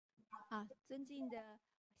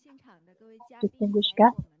Distinguished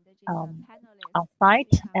guests on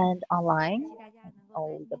site and online,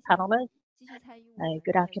 all the panelists.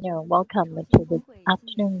 Good afternoon. Welcome to this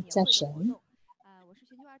afternoon session.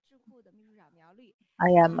 I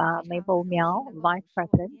am Mabel Miao, Vice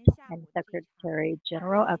President and Secretary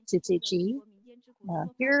General of ZHOU.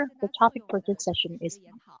 Here, the topic for this session is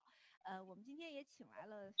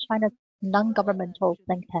China's non-governmental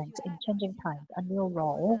think tanks in changing times, a new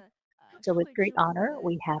role. So with great honor,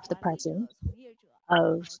 we have the presence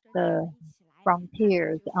of the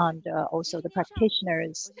frontiers and also the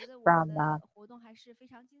practitioners from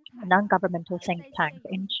non-governmental think tanks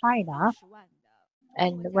in China.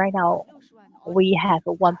 And right now, we have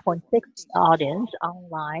a 1.6 audience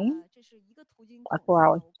online for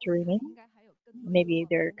our streaming. Maybe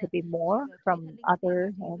there could be more from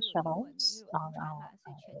other channels on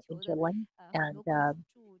Interlink and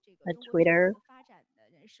Twitter,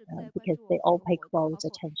 because they all pay close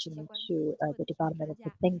attention to the development of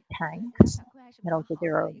the think tanks. And also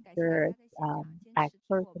there are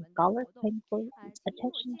experts and scholars paying close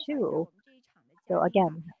attention too. So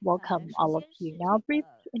again, welcome all of you. Now, a brief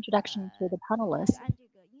introduction to the panelists.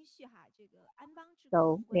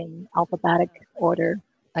 So in alphabetic order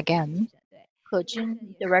again,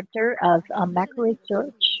 Hucheng, Director of Macro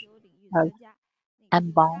Research of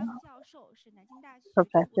ANBOUND,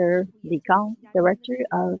 Professor Li Gang, Director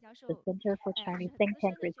of the Center for Chinese Think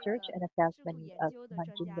Tank Research and Assessment of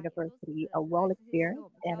Nanjing University, a well-experienced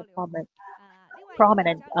and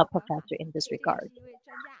prominent professor in this regard.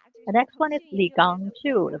 The next one is Li Gang,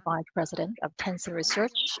 too, the Vice President of Tencent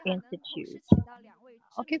Research Institute.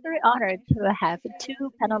 Okay, very honored to have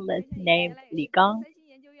two panelists named Li Gang.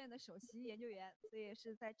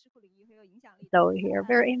 So here,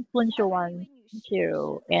 very influential one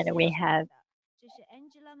too, and we have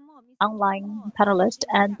online panelist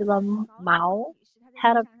Angela Miao,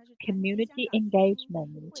 Head of Community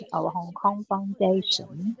Engagement of Hong Kong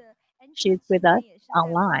Foundation. She's with us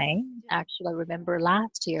online. Actually, I remember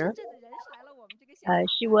last year,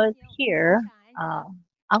 she was here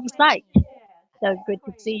on site. So good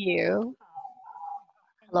to see you.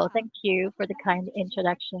 Hello, thank you for the kind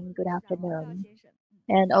introduction. Good afternoon.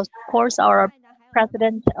 And of course, our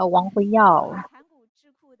President Wang Huiyao.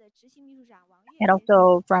 And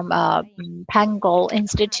also from Pangoal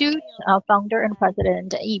Institute, founder and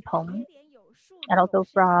president Peng. And also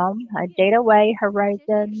from Dataway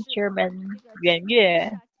Horizon Chairman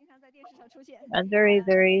Yuan, a very,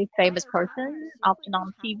 very famous person, often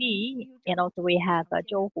on TV. And also we have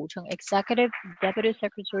ZHOU Executive Deputy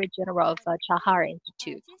Secretary General of Charhar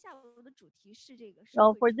Institute.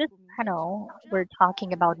 So for this panel, we're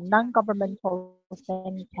talking about non-governmental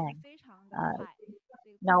think tank.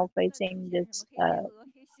 Now facing this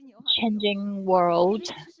changing world.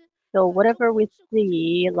 So whatever we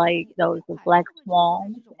see, like those black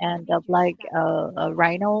swans and black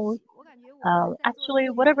rhinos,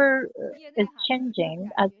 actually whatever is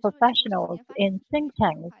changing as professionals in think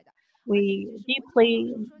tanks, we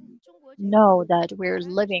deeply know that we're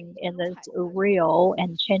living in this real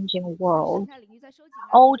and changing world,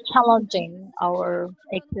 all challenging our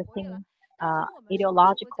existing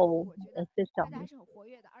ideological systems.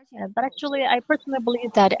 But actually, I personally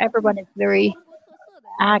believe that everyone is very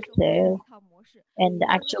active, and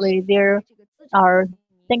actually there are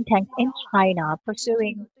think tanks in China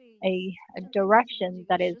pursuing a direction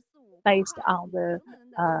that is based on the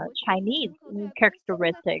Chinese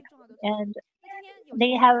characteristics, and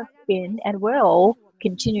they have been and will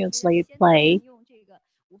continuously play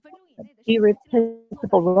an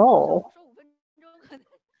irreplaceable role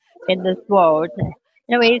in this world.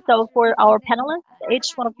 Anyway, so for our panelists,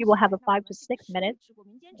 each one of you will have 5 to 6 minutes.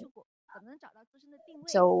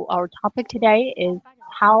 So our topic today is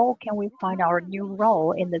how can we find our new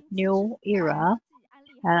role in this new era?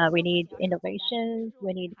 We need innovations,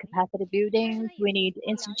 we need capacity buildings, we need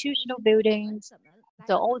institutional buildings.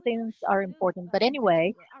 So all things are important. But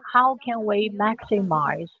anyway, how can we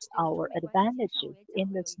maximize our advantages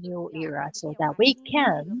in this new era so that we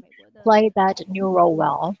can play that new role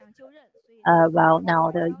well? Well, now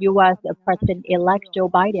the U.S. President-elect Joe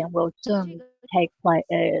Biden will soon take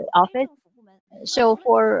office. So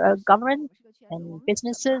for government and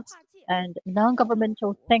businesses and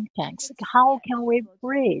non-governmental think tanks, how can we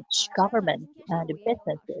bridge government and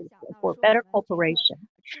businesses for better cooperation?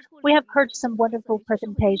 We have heard some wonderful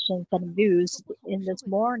presentations and views in this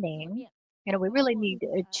morning, and we really need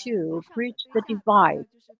to bridge the divide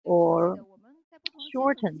or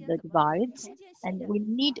shorten the divides, and we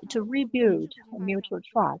need to rebuild mutual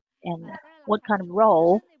trust and what kind of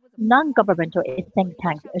role non-governmental think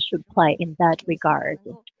tanks should play in that regard.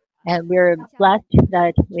 And we're blessed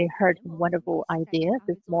that we heard some wonderful ideas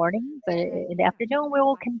this morning, but in the afternoon, we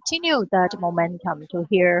will continue that momentum to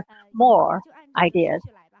hear more ideas.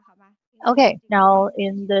 Okay, now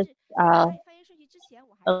in this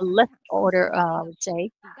list order, I would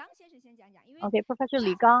say, okay, Professor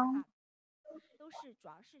Li Gang,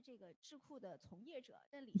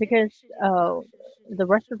 because the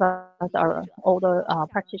rest of us are all the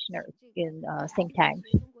practitioners in think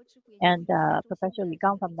tanks. And Professor Li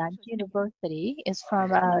Gang from Nanjing University is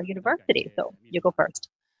from university, so you go first.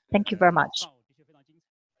 Thank you very much.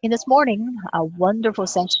 In this morning, a wonderful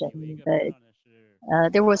session,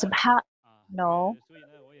 but there was a panel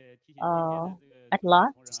at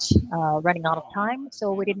last, running out of time,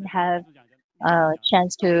 so we didn't have a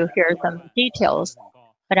chance to hear some details.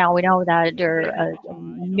 But now we know that there are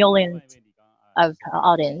millions of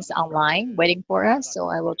audience online waiting for us, so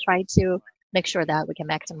I will try to make sure that we can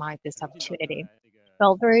maximize this opportunity.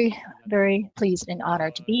 Well, very, very pleased and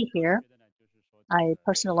honored to be here. I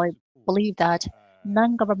personally believe that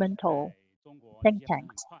non-governmental think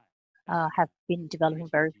tanks have been developing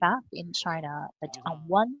very fast in China, but on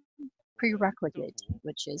one prerequisite,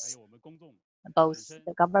 which is both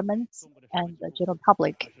the governments and the general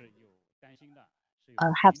public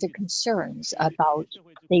have the concerns about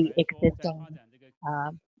the existing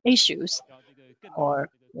issues or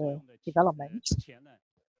development.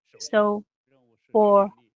 So for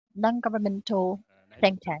non-governmental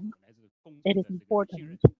think tanks, it is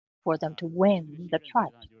important for them to win the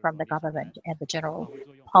trust from the government and the general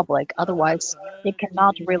public. Otherwise, they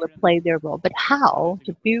cannot really play their role. But how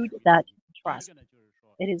to build that trust?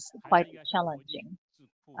 It is quite challenging.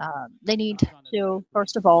 They need to,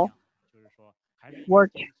 first of all,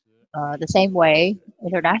 work the same way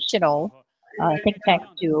international think tanks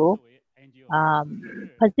do,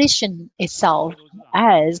 position itself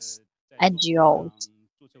as NGOs.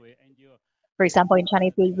 For example, in China,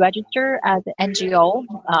 if you register as an NGO,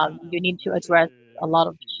 you need to address a lot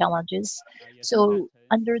of challenges. So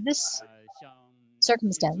under this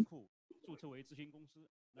circumstance,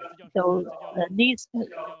 so these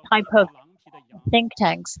type of think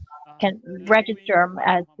tanks can register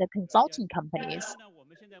as the consulting companies.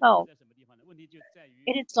 Oh,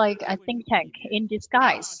 it is like a think tank in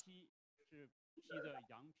disguise.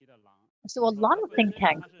 So a lot of think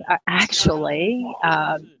tanks are actually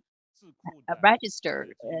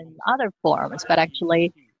registered in other forms, but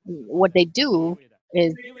actually what they do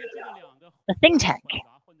is a think tank,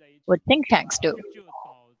 what think tanks do.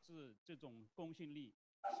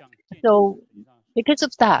 So because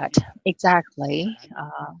of that, exactly,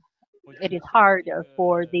 it is hard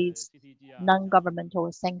for these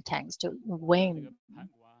non-governmental think tanks to win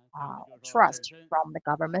trust from the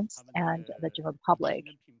governments and the general public.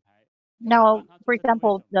 Now, for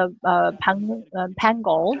example, the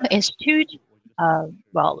Pangoal Institute,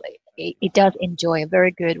 well, it does enjoy a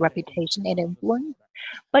very good reputation and influence,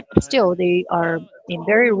 but still they are in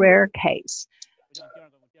very rare case.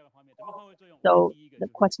 So the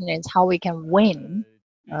question is how we can win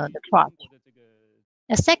the trust.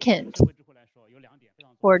 A second,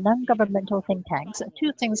 for non-governmental think tanks,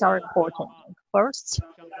 two things are important. First,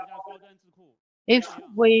 if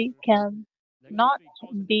we can not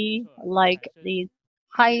be like these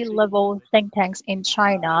high-level think tanks in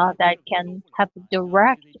China that can have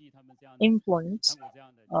direct influence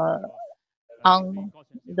on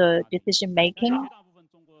the decision making,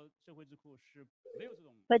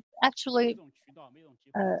 but actually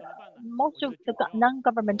most of the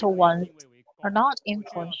non-governmental ones are not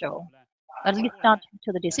influential, at least not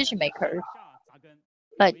to the decision makers.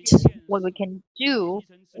 But what we can do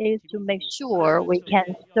is to make sure we can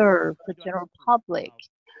serve the general public.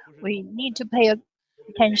 We need to pay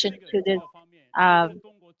attention to this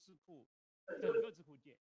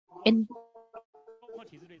in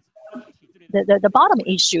the bottom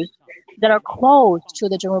issues that are close to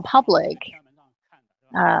the general public.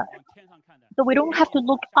 So we don't have to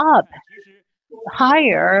look up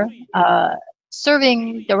higher,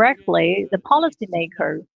 serving directly the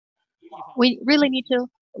policymakers. We really need to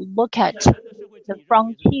look at the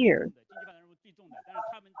frontier,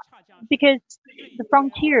 because the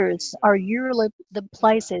frontiers are usually the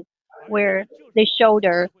places where they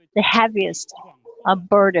shoulder the heaviest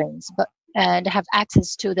burdens, and have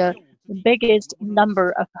access to the biggest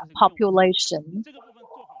number of population.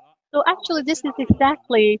 So actually, this is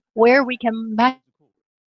exactly where we can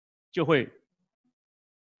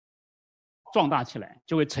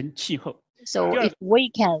So if we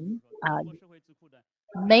can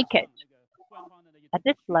make it at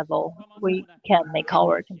this level, we can make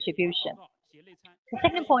our contribution. The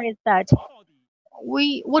second point is that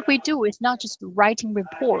what we do is not just writing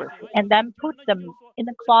reports and then put them in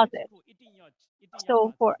the closet.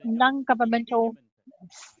 So for non-governmental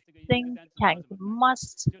think tanks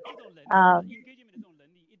must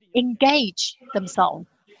engage themselves,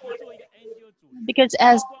 because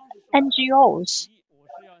as NGOs,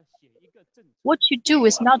 what you do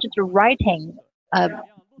is not just writing a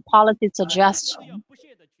policy suggestion.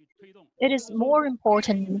 It is more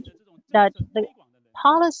important that the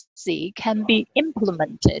policy can be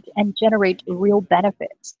implemented and generate real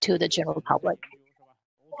benefits to the general public.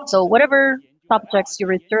 So whatever subjects you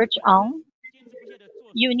research on,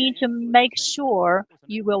 you need to make sure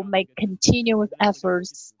you will make continuous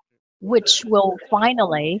efforts which will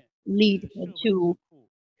finally lead to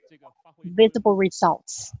visible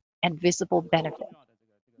results and visible benefits.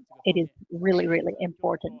 It is really, really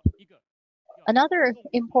important. Another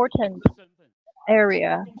important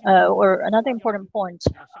area or another important point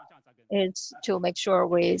is to make sure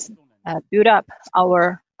we build up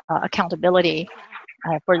our accountability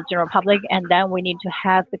for the general public, and then we need to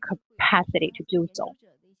have the capacity to do so.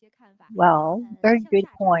 Well, very good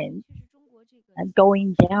point. And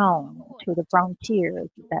going down to the frontiers,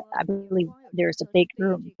 that I believe there's a big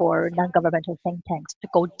room for non-governmental think tanks to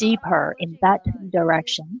go deeper in that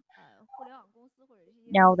direction.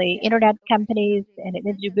 Now, the internet companies and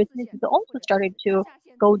energy businesses also started to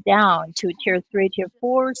go down to tier 3, tier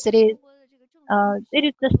 4 cities. It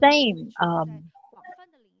is the same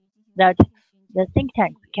that the think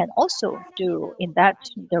tanks can also do in that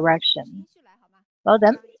direction. Well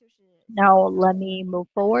then, now let me move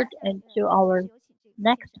forward into our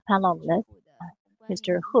next panelist,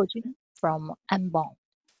 Mr. Hucheng from ANBOUND.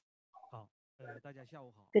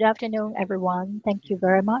 Good afternoon, everyone. Thank you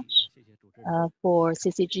very much for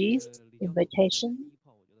CCG's invitation.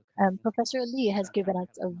 And Professor Li has given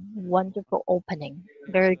us a wonderful opening.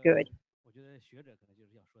 Very good.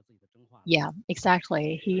 Yeah,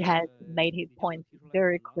 exactly. He has made his point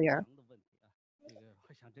very clear.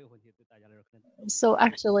 So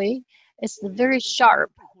actually, it's very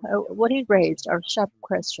sharp. What he raised are sharp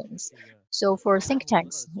questions. So for think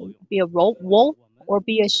tanks, be a wolf or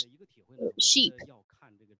be a sheep,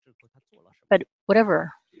 but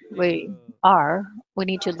whatever we are, we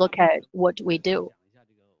need to look at what we do.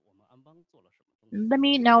 Let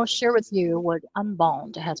me now share with you what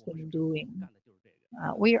ANBOUND has been doing.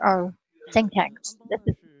 We are think tanks. This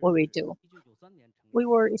is what we do. We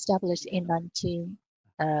were established in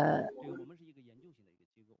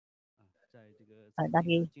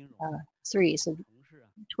 1993, so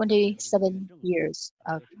 27 years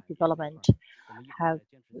of development have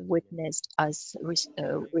witnessed us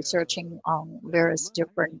researching on various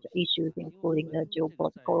different issues, including the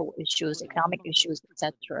geopolitical issues, economic issues,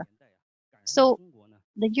 etc. So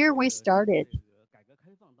the year we started,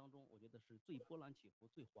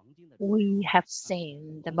 we have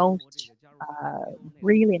seen the most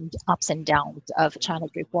brilliant ups and downs of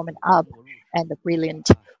China's reforming up and the brilliant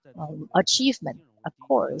achievement, of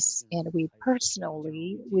course. And we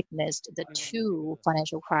personally witnessed the two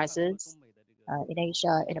financial crises in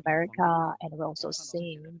Asia, in America, and we're also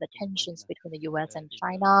seeing the tensions between the US and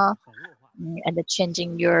China, and the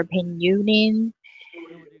changing European Union,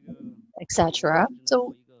 etc.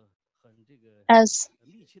 So as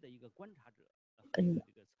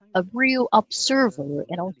a real observer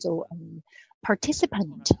and also a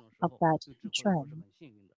participant of that trend,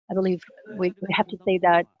 I believe we have to say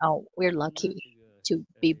that we're lucky to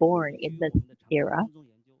be born in this era.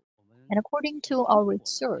 And according to our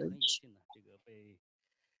research,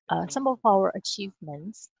 some of our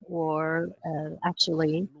achievements were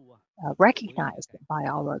actually recognized by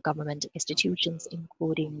our government institutions,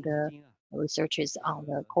 including the researches on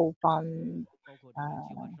the coal fund,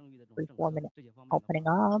 reform and opening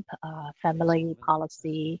up, family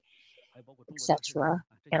policy, etc.,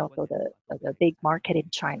 and also the big market in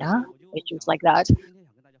China, issues like that.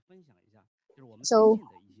 So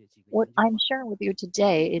what I'm sharing with you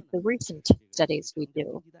today is the recent studies we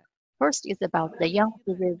do. First is about the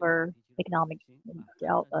Yangtze River economic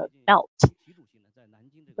belt.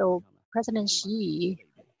 So President Xi,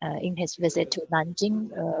 in his visit to Nanjing,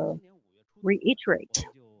 reiterate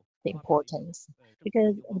the importance,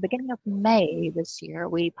 because at the beginning of May this year,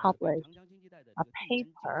 we published a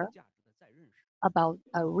paper about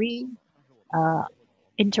a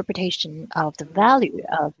interpretation of the value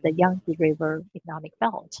of the Yangtze River economic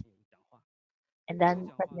belt. And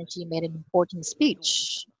then President Xi made an important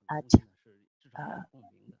speech at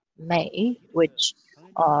May, which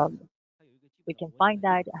we can find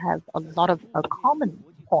that have a lot of common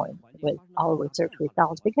points with our research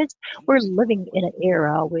results, because we're living in an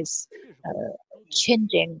era with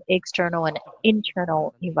changing external and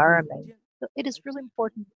internal environment. So it is really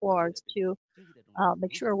important for us to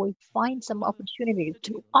make sure we find some opportunities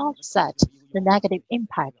to offset the negative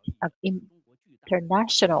impact of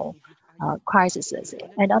international crises.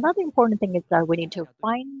 And another important thing is that we need to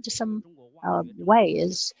find some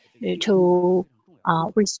ways to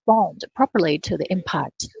respond properly to the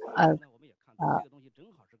impact of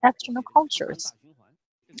external cultures.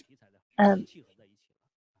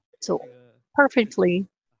 So perfectly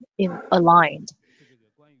aligned.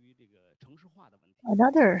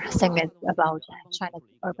 Another thing is about China's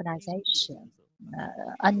urbanization.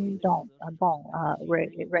 ANBOUND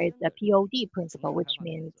raised the POD principle, which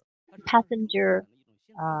means passenger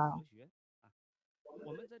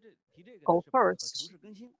go first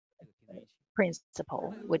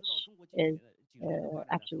principle, which is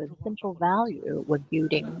actually the central value when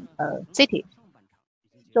building a city.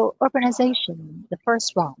 So urbanization, the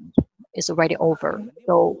first round is already over.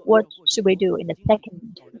 So what should we do in the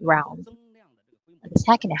second round, the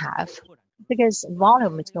second half? Because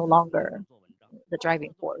volume is no longer the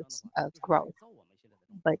driving force of growth,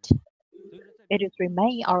 but it is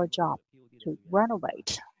remain our job to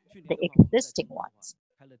renovate the existing ones.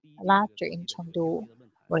 Last year in Chengdu,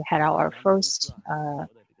 we had our first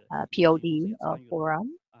POD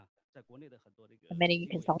forum. Many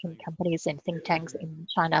consulting companies and think tanks in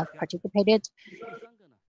China participated.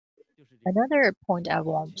 Another point I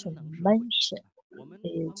want to mention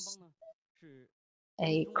is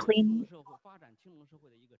a clean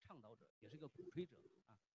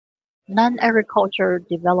non-agriculture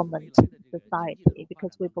development society,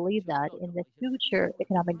 because we believe that in the future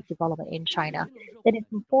economic development in China, it is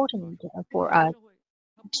important for us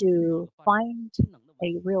to find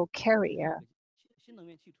a real carrier,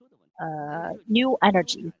 new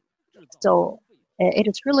energy. So it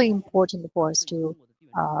is really important for us to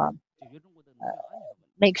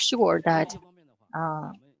make sure that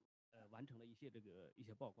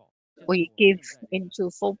we give into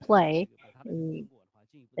full play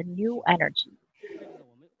a new energy.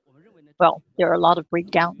 Well, there are a lot of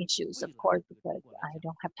breakdown issues, of course, because I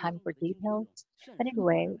don't have time for details. But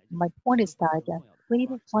anyway, my point is that we need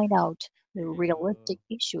to find out the realistic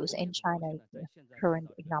issues in China's current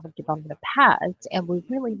economic development path, and we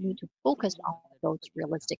really need to focus on those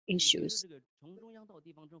realistic issues.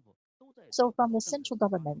 So from the central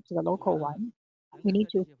government to the local one, we need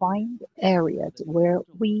to find areas where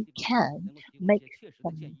we can make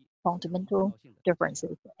some fundamental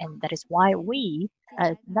differences, and that is why we,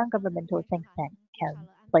 as non-governmental think tank, can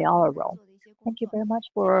play our role. Thank you very much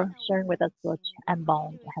for sharing with us what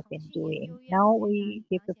ANBOUND have been doing. Now we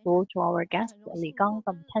give the floor to our guest, Li Gang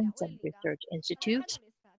from Tencent Research Institute.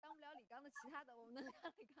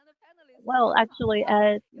 Well, actually,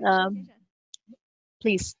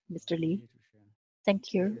 please, Mr. Li.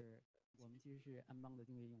 Thank you.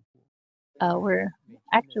 We're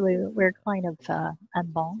kind of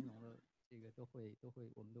ANBOUND.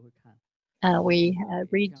 We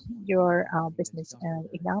read your business and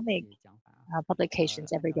economic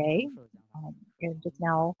publications every day. And just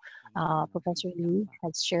now, Professor Li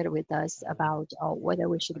has shared with us about whether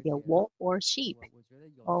we should be a wolf or a sheep.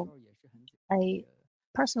 Well, I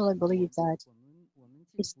personally believe that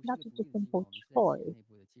it's not just a simple choice.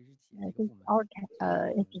 I think our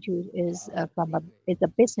institute is it's a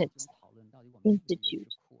business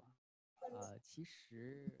institute.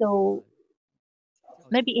 So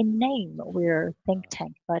maybe in name we're think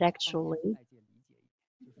tank, but actually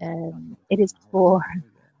it is for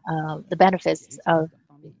the benefits of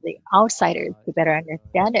the outsiders to better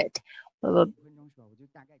understand it.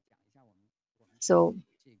 So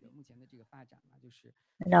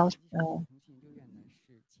now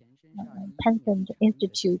Tencent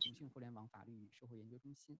Institute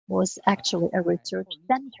was actually a research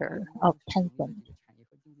center of Tencent.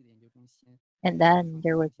 And then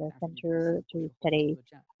there was a center to study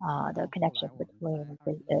the connection between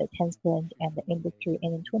Tencent and the industry.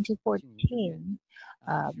 And in 2014,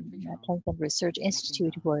 Tencent Research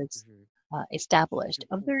Institute was established,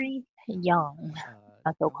 a very young,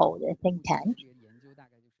 so-called think tank.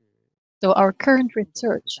 So our current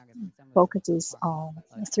research focuses on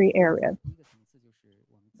 3 areas.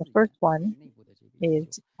 The first one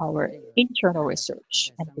is our internal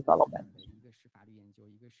research and development,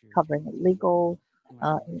 covering legal,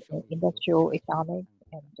 industrial, economic,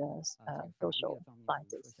 and social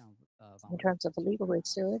sciences. In terms of legal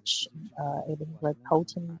research, it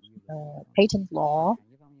includes patent law,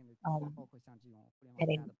 and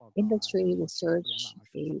in industry research,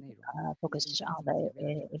 it focuses on the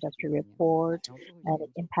industry report and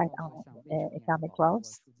its impact on economic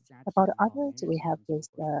growth. About others, we have this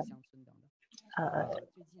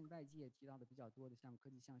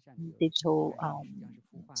digital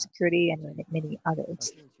security and many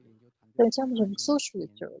others. So in terms of social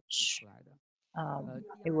research,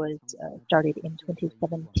 it was started in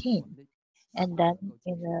 2017. And then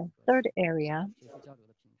in the third area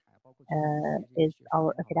is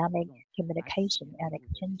our academic communication and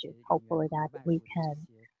exchanges. Hopefully that we can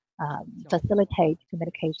facilitate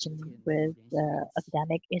communication with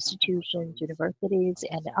academic institutions, universities,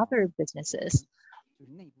 and other businesses,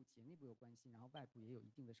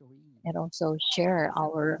 and also share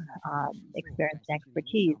our experience and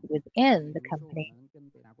expertise within the company.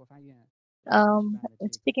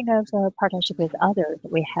 Speaking of partnership with others,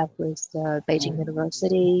 we have with Beijing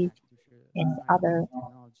University and other.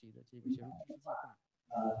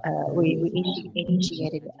 We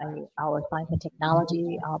initiated our science and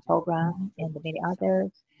technology program and many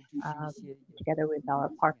others together with our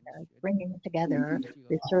partners, bringing together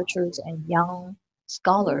researchers and young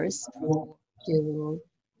scholars to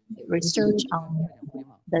research on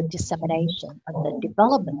the dissemination and the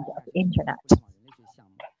development of the internet.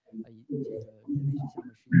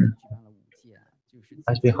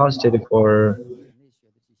 Has been hosted for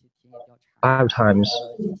 5 times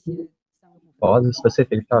for all the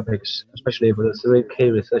specific topics, especially for the 3 key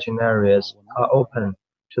researching areas, are open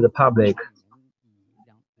to the public.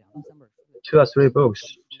 2 or 3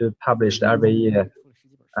 books to publish every year,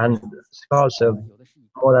 and scores of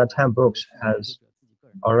more than 10 books has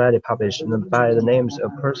already published by the names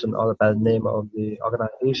of person or by the name of the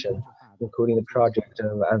organization, including the project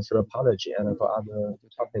of anthropology and for other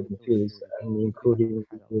topic fields, and including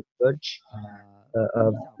research.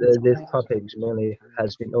 These topics mainly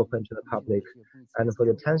has been open to the public, and for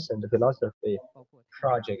the Tencent philosophy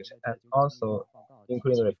project, and also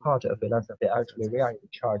including the report of philosophy, actually we are in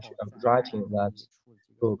charge of writing that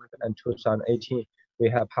book. In 2018, we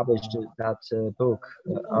have published that book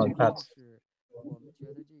on that.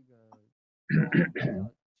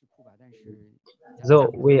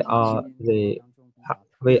 Though we are the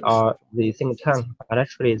think tank, but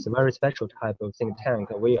actually it's a very special type of think tank.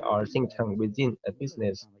 We are a think tank within a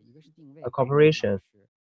business, a corporation,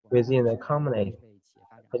 within a company.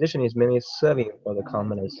 Position is mainly serving for the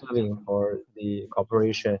company, serving for the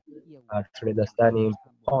corporation. Actually, the standing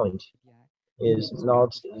point is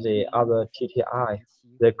not the other TTI.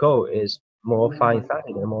 The goal is more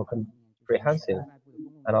fine-sighted and more comprehensive,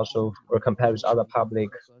 and also compared with other public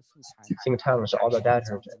think tanks, all the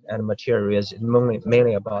data and materials is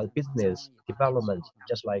mainly about business development,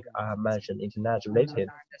 just like I mentioned, internet related.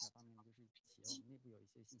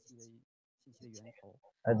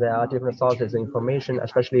 And there are different sources of information,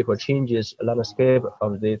 especially for changes landscape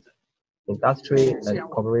of the industry and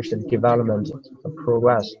corporation development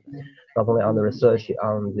progress, not only on the research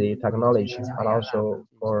on the technology, but also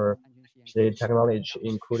for the technology,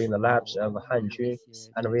 including the labs of Hanjun,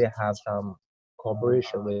 and we have some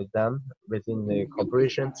cooperation with them within the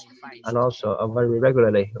corporation, and also very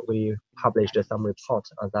regularly we published some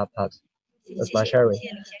reports on that part. That's my sharing.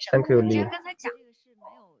 Thank you, Lee.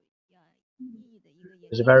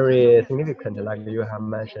 It's very significant, like you have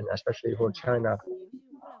mentioned, especially for China.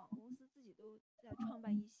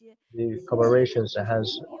 The corporations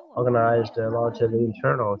has organized a lot of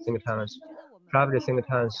internal think tanks, private think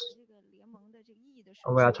tanks.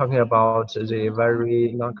 We are talking about the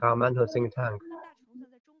very non-governmental think tank.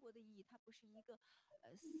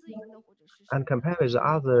 And compared with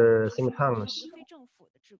other think tanks,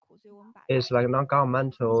 it's like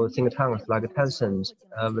non-governmental think tanks like Tencent,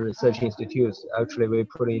 research institutes. Actually, we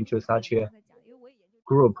put into such a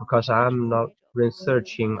group because I'm not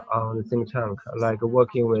researching on the think tank. Like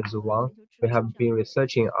working with Wang, we have been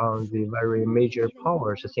researching on the very major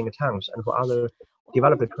powers think tanks, and for other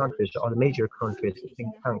developed countries or the major countries think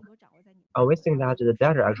tank. We think that the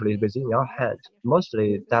data actually is within your hand.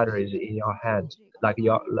 Mostly data is in your hand, like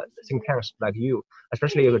your think tanks like you,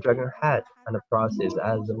 especially if Dragon Head and the process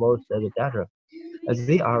as most of the data. As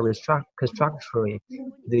they are constructing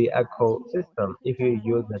the ecosystem, if you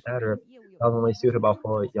use the data not only suitable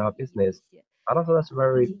for your business, but also that's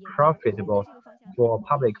very profitable for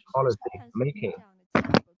public policy making.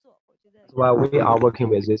 While we are working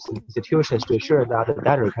with these institutions to ensure that the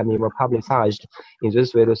data can be more publicized, in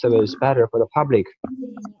this way the service is better for the public.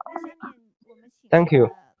 Thank you.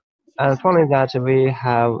 And following that, we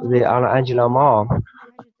have the Angela Mao,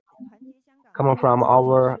 coming from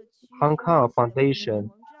our Hong Kong Foundation,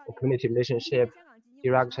 the Community Relationship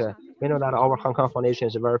Director. We know that our Hong Kong Foundation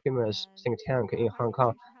is a very famous think tank in Hong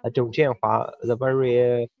Kong. Zhou Jianhua, the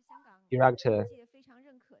very director,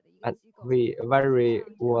 and we very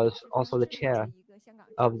was also the chair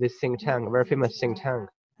of this think tank, very famous think tank.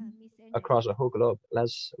 across the whole globe.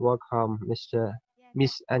 Let's welcome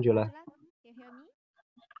Miss Angela. Can you hear me?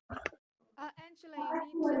 Angela,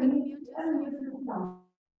 you need to unmute yourself.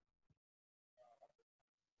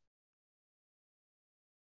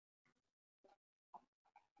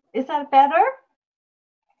 Is that better?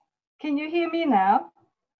 Can you hear me now?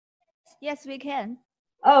 Yes, we can.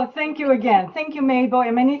 Oh, thank you again. Thank you, Mabel,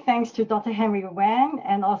 and many thanks to Dr. Henry Wang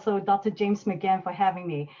and also Dr. James McGann for having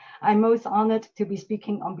me. I'm most honored to be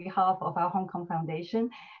speaking on behalf of our Hong Kong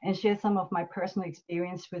Foundation and share some of my personal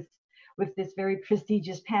experience with this very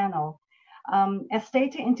prestigious panel. As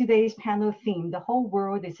stated in today's panel theme, the whole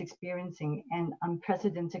world is experiencing an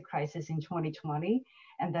unprecedented crisis in 2020,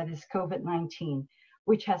 and that is COVID-19,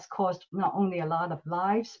 which has caused not only a lot of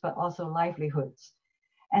lives, but also livelihoods.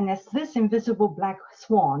 And as this invisible black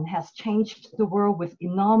swan has changed the world with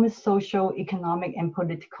enormous social, economic, and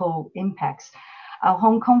political impacts, our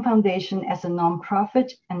Hong Kong Foundation, as a nonprofit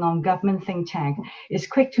and non-government think tank, is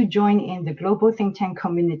quick to join in the global think tank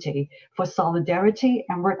community for solidarity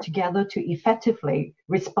and work together to effectively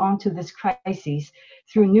respond to this crisis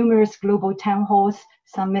through numerous global town halls,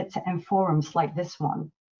 summits, and forums like this one.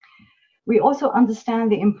 We also understand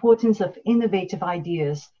the importance of innovative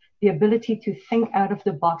ideas, the ability to think out of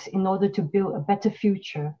the box in order to build a better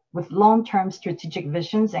future with long-term strategic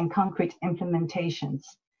visions and concrete implementations.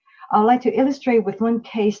 I'd like to illustrate with one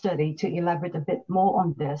case study to elaborate a bit more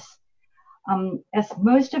on this. As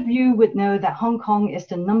most of you would know, that Hong Kong is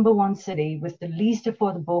the #1 city with the least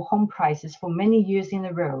affordable home prices for many years in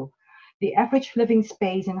a row. The average living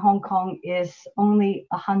space in Hong Kong is only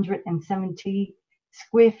 170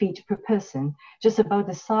 square feet per person, just about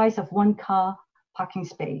the size of one car parking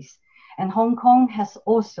space. And Hong Kong has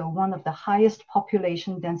also one of the highest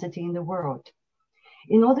population density in the world.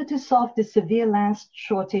 In order to solve the severe land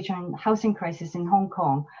shortage and housing crisis in Hong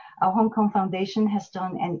Kong, our Hong Kong Foundation has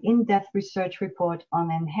done an in-depth research report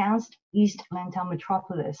on enhanced East Lantau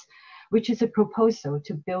metropolis, which is a proposal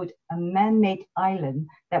to build a man-made island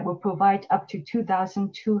that will provide up to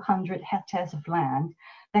 2,200 hectares of land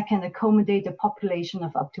that can accommodate a population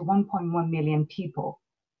of up to 1.1 million people.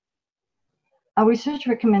 Our research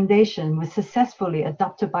recommendation was successfully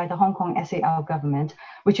adopted by the Hong Kong SAR government,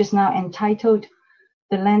 which is now entitled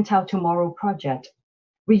the Lantau Tomorrow Project.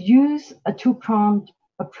 We use a two-pronged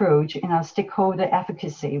approach in our stakeholder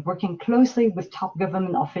advocacy, working closely with top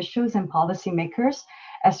government officials and policymakers,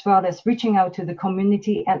 as well as reaching out to the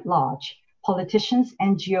community at large, politicians,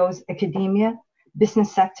 NGOs, academia,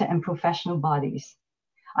 business sector, and professional bodies.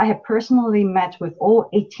 I have personally met with all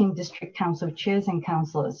 18 district council chairs and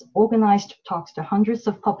councillors, organized talks to hundreds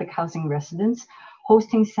of public housing residents,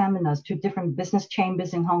 hosting seminars to different business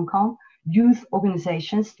chambers in Hong Kong, youth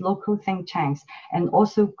organizations, local think tanks, and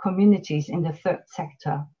also communities in the third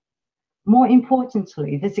sector. More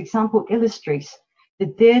importantly, this example illustrates the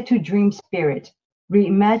dare to dream spirit,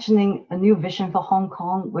 reimagining a new vision for Hong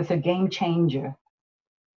Kong with a game changer.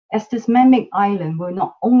 As this man-made island will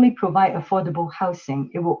not only provide affordable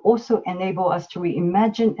housing, it will also enable us to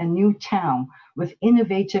reimagine a new town with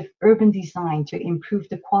innovative urban design to improve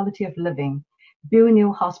the quality of living, build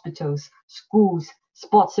new hospitals, schools,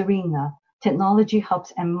 sports arena, technology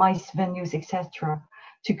hubs, and MICE venues, etc.,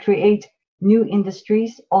 to create new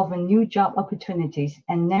industries, offer new job opportunities,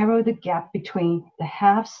 and narrow the gap between the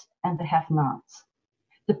haves and the have-nots.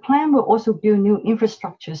 The plan will also build new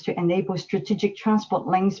infrastructures to enable strategic transport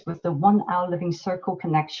links with the 1-hour living circle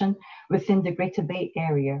connection within the Greater Bay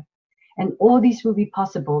Area. And all these will be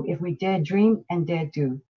possible if we dare dream and dare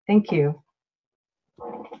do. Thank you.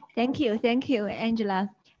 Thank you, Angela,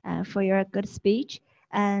 for your good speech.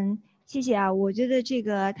 谢谢啊，我觉得这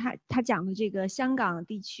个他讲的这个香港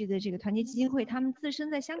地区的这个团结基金会，他们自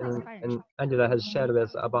身在香港的发展。And Angela has shared with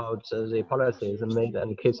us about the policies made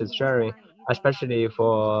and cases sharing, especially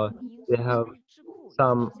for they have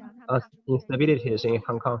some instabilities in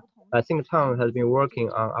Hong Kong. I think Town has been working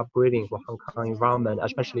on upgrading for Hong Kong environment,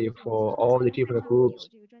 especially for all the different groups,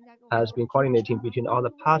 has been coordinating between all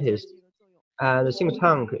the parties. And the think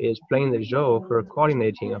tank is playing the role for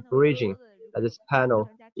coordinating and bridging this panel.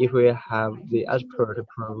 If we have the expert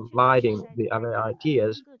providing the other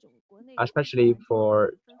ideas, especially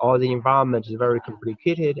for all the environment is very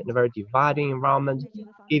complicated and very dividing environment,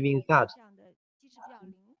 giving that.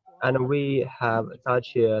 And we have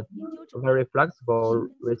such a very flexible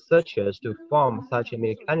researchers to form such a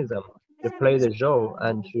mechanism to play the role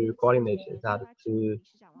and to coordinate that to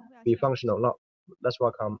be functional. Now, let's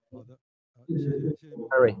welcome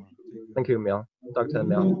Harry. Thank you, Miao, Dr.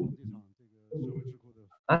 Miao.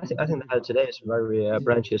 I think that today's very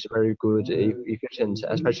branch is very good, efficient,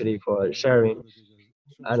 especially for sharing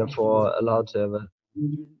and for a lot of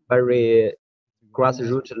very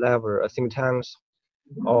grassroots level think tanks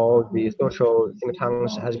or the social think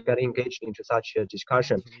tanks has got engaged into such a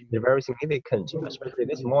discussion is very significant. Especially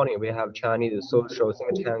this morning, we have Chinese social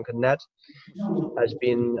think tank net has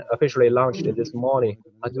been officially launched this morning.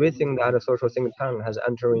 Do we think that a social think tank has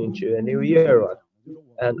entered into a new era?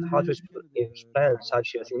 And how to explain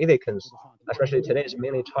such a significance? Especially today's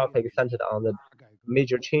mainly topic centered on the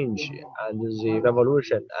major change and the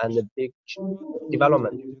revolution and the big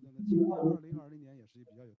development.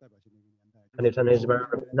 2020 is a very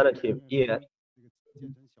representative year,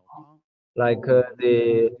 like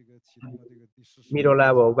the middle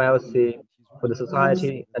level wealthy for the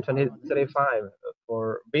society, and 2035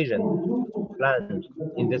 for vision planned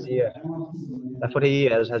in this year. 40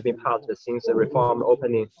 years has been passed since the reform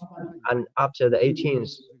opening, and after the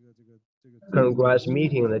 18th Congress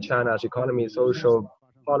meeting, the China's economy, social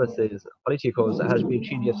policies, politicals has been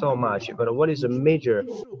changing so much. But what is the major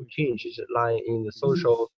change is lying in the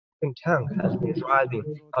social think tank has been driving.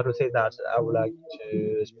 How to say that? I would like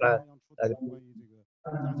to explain.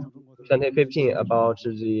 2015 about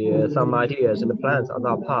the some ideas and plans on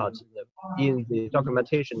our part in the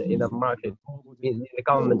documentation in the market, in the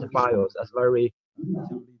government files as very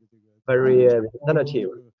representative,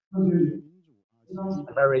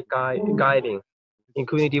 very guiding,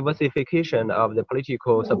 including diversification of the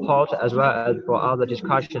political support as well as for other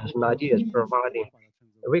discussions and ideas providing.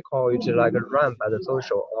 We call it like a run by the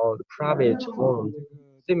social or the private owned,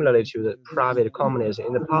 similarly to the private companies.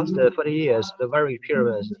 In the past 40 years, the very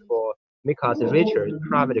appearance for make us richer is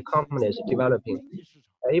private companies developing.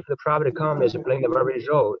 If the private companies playing a very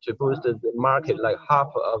role to boost the market, like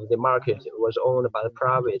half of the market was owned by the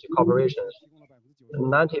private corporations,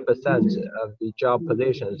 90% of the job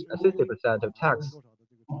positions, 60% of tax,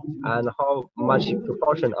 and how much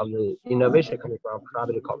proportion of the innovation coming from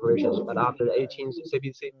private corporations. But after the 18th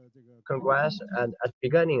CPC Congress and at the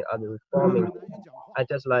beginning of the reforming, and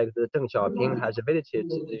just like the Deng Xiaoping has visited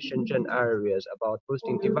the Shenzhen areas about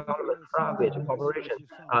boosting development private cooperation,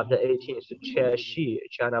 after 18th Chair Xi,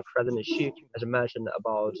 China President Xi has mentioned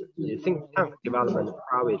about the think tank development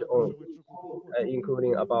private owned,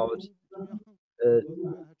 including about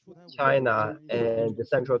China and the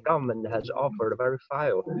central government has offered very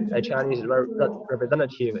file. A Chinese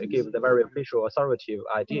representative give the very official authoritative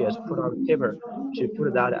ideas put on paper to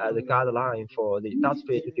put that as a guideline for the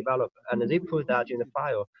industry to develop, and they put that in the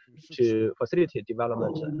file to facilitate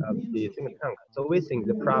development of the think tank. So we think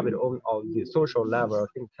the private own of the social level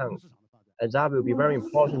think tank, and that will be very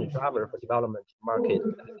important driver for development market.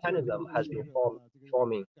 The mechanism has been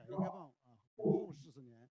forming.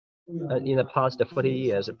 In the past 40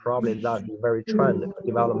 years, probably that be very trend for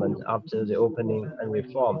development after the opening and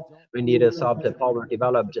reform. We need a soft power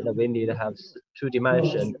developed, and we need to have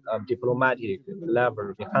two-dimension of diplomatic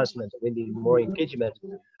level enhancement. We need more engagement.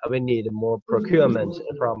 We need more procurement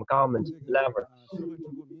from government level.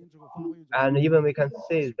 And even we can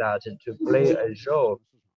say that to play a role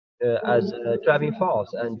as a driving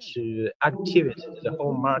force and to activate the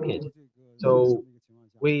whole market. So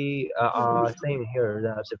we are saying here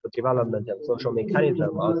that the development of social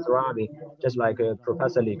mechanism are thriving, just like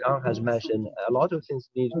Professor Li Gang has mentioned, a lot of things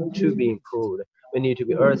need to be improved. We need to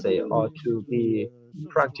be earthy or to be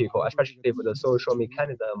practical, especially for the social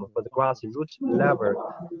mechanism, for the grassroots level.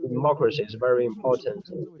 Democracy is very important.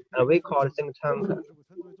 And we call think tank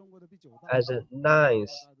as a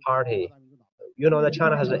ninth party. You know that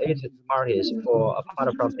China has 8 parties for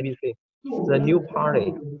apart from PPC. The new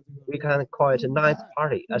party, we can call it a ninth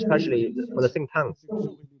party, especially for the think tanks,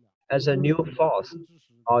 as a new force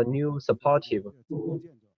or new supportive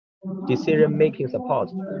decision-making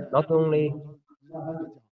support. Not only,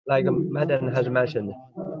 like Madam has mentioned,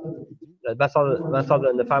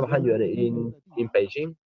 1,500 in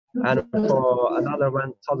Beijing, and for another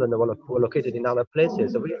 1,000 were located in other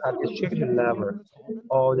places. So we have district level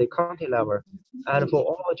or the county level, and for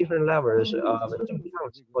all different levels of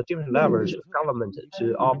for different levels of government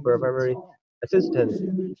to offer very assistance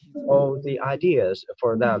all the ideas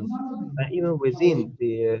for them, and even within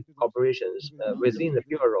the corporations, within the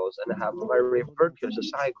bureaus, and have a very virtuous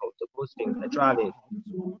cycle to boosting and driving.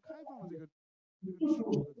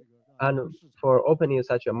 And for opening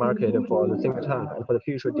such a market for the think tank and for the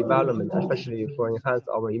future development, especially for enhance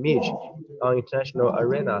our image on international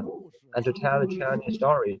arena, and to tell the Chinese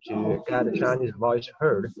story, to get the Chinese voice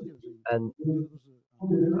heard, and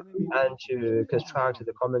to construct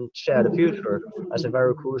the common shared future as a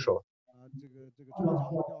very crucial.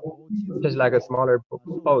 Just like a smaller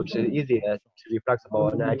boat, it's easier to be flexible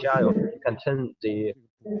and agile, can turn the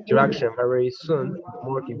direction very soon.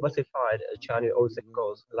 More diversified Chinese old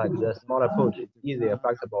goals like the smaller approach, easier,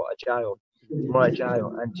 flexible, agile, more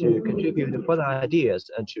agile, and to contribute further ideas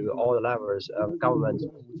and to all the levels of government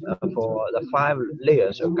for the 5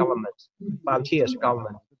 layers of government, 5 tiers of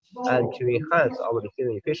government, and to enhance our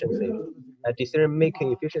decision efficiency,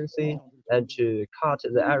 decision-making efficiency, and to cut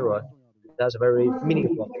the error. That's very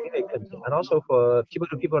meaningful, significant, and also for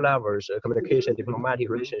people-to-people levels, communication, diplomatic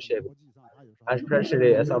relationship,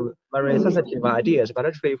 especially some very sensitive ideas, but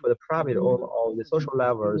actually for the private or the social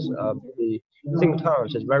levels of the think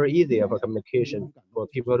tanks, it's very easy for communication for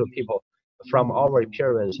people to people. From our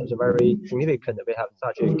appearance, it's very significant. We have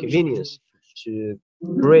such a convenience to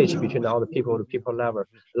bridge between all the people to people level.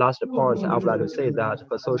 Last point, I would like to say that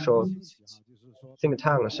for social think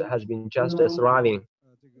tanks has been just thriving.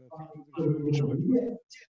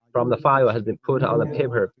 From the file has been put on the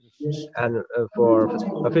paper, and for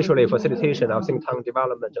officially facilitation of think tank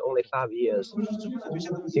development only 5 years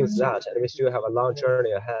since that, and we still have a long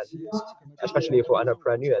journey ahead. Especially for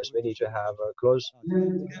entrepreneurs, we need to have a close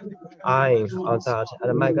eye on that.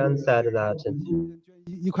 And Megan said that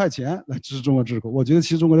 1块钱来支持中国智库，我觉得其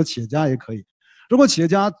实中国的企业家也可以。中国企业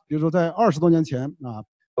家，比如说在20多年前啊，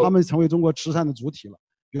他们成为中国慈善的主体了。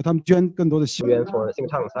比如他们捐更多的资源 for think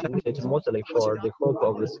tanks, it's mostly for the hope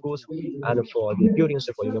of the schools and for the buildings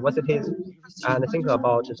for universities. And think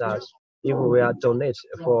about that if we are donate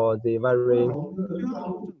for the very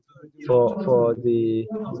for the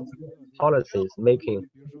policies making,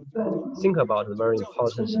 think about the very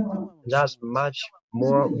important. That's much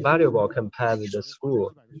more valuable compared with the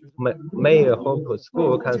school. May hope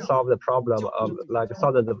school can solve the problem of like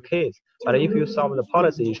thousands of kids, but if you solve the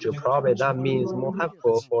policy issue, probably that means more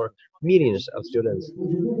helpful for millions of students.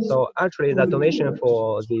 So actually, the donation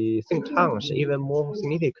for the think tanks even more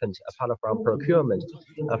significant apart from procurement,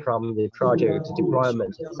 from the project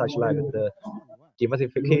deployment, such like the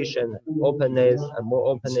diversification, openness, and more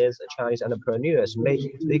openness. Chinese entrepreneurs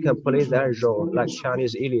they can play their role like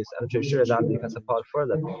Chinese elites and to ensure that they can support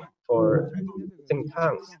further for think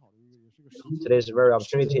tanks. Today's very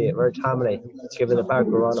opportunity, very timely, given the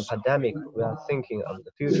background of pandemic. We are thinking of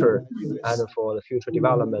the future and for the future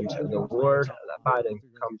development of the world. Biden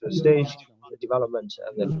come to the stage, the development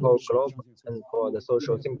of the whole globe, and for the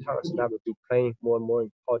social think tanks that will be playing more and more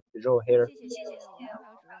important role here.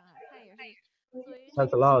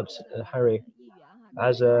 Thanks a lot, Harry.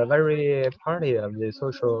 As a very party of the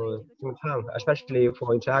social think tank, especially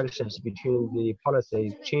for interactions between the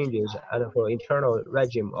policy changes and for internal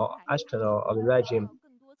regime or external of the regime,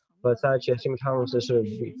 for such think tanks should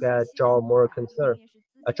draw more concern,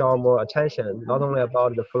 draw more attention, not only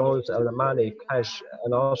about the flows of the money, cash,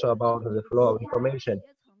 and also about the flow of information.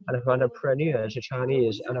 And for entrepreneurs,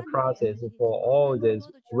 Chinese enterprises, for all these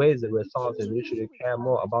ways of resources, we should care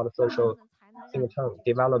more about social think tank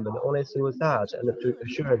development. Only through that and to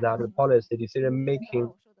ensure that the policy decision-making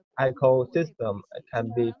ecosystem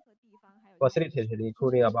can be facilitated,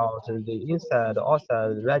 including about the inside,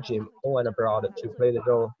 outside regime, home and abroad, to play the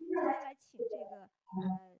role.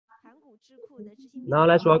 Now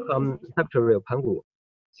let's welcome Secretary of Pangoal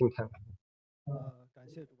think tank.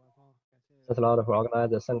 Thanks a lot for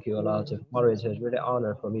organizers. Thank you a lot. Moderator, it's really an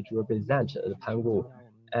honor for me to represent the Pangoal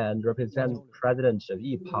and represent President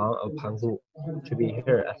Peng of Pangoal to be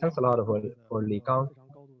here. Thanks a lot for Li Gang.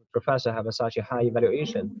 Professor have such a high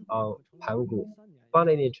evaluation on Pangoal.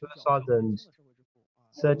 Founded in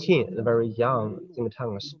 2013, the very young think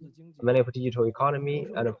tanks, mainly for digital economy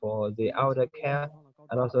and for the elder care,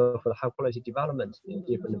 and also for the high quality development in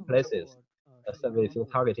different places. Servicing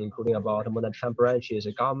targeting, including about more than 10 branches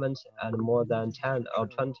of government and more than 10 or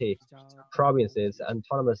 20 provinces and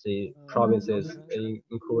autonomous provinces,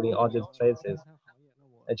 including all these places.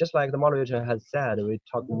 And just like the moderator has said, we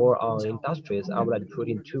talk more on industries. I would like to put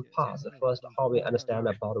in 2 parts. First, how we understand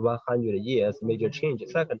about 100 years major change.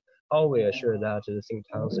 Second, how we assure that the think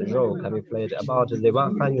tank's role can be played about the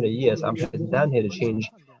 100 years unprecedented change.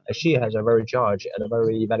 She has a very judge and a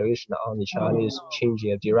very evaluation on the Chinese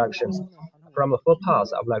changing direction. From 4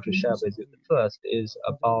 parts, I would like to share with you. The first is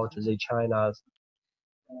about the China's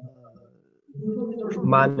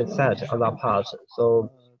mindset on that part.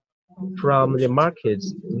 So from the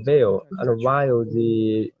market's view, and while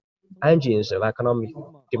the engines of economic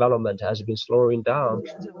development has been slowing down,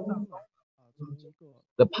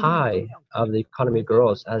 the pie of the economic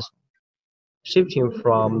growth has shifting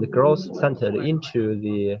from the growth center into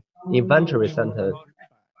the inventory center.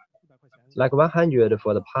 Like 100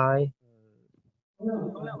 for the pie,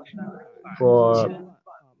 for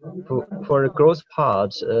the growth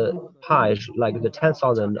part, pie like the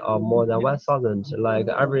 10,000 or more than 1,000, like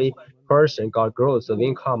every person got growth of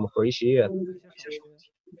income for each year.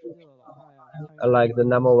 Like the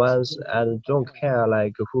number ones and don't care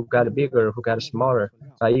like who got bigger, who got smaller.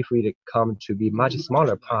 But if it come to be much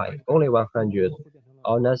smaller pie, only 100,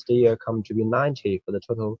 or next year come to be 90 for the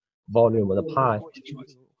total volume of the pie.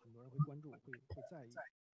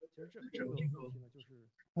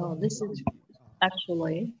 Well, this is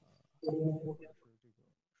actually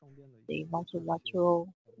the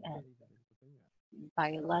multilateral and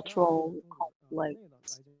bilateral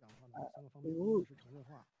conflicts root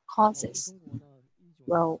causes.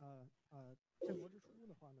 Well,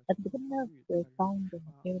 at the beginning of the founding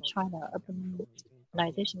in China,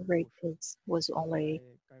 urbanization rate was only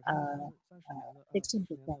 16%,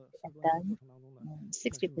 and then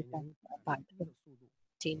 60% by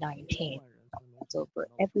 2019. So for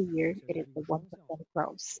every year, it is a 1%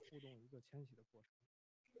 growth.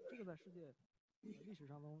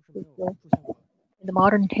 In the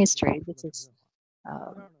modern history, this is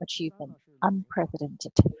achievement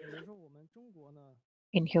unprecedented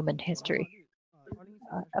in human history.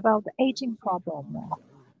 About the aging problem,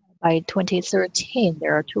 by 2013,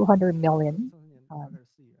 there are 200 million,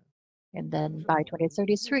 and then by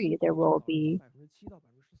 2033, there will be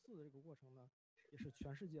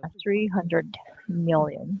 300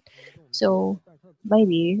 million. So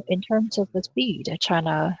maybe in terms of the speed,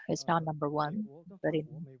 China is not number one, but in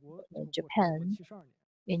Japan,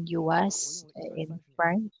 in US, in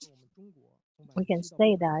France, we can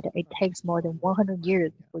say that it takes more than 100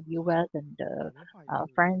 years for US and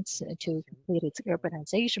France to complete its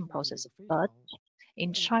urbanization process. But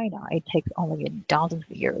in China, it takes only a dozen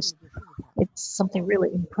years. It's something really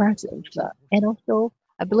impressive. And also,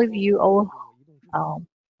 I believe you all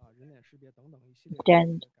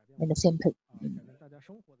stand in the same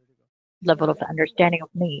level of understanding of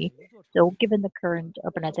me. So given the current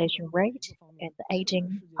urbanization rate and the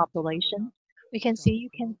aging population, we can see you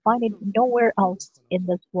can find it nowhere else in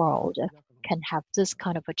this world can have this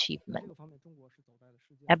kind of achievement.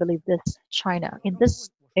 I believe China, in this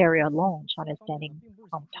area alone, China is standing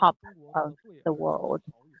on top of the world.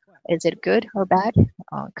 Is it good or bad?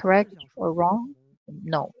 Correct or wrong?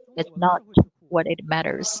 No, it's not what it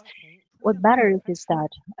matters. What matters is that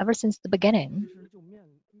ever since the beginning,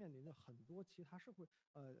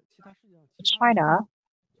 China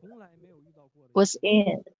was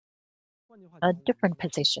in a different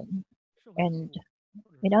position. And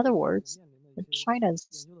in other words,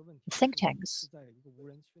 China's think tanks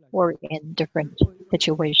were in different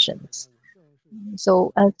situations.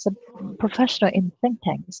 So as a professional in think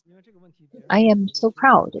tanks, I am so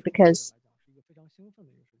proud because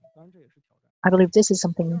I believe this is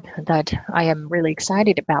something that I am really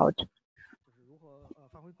excited about.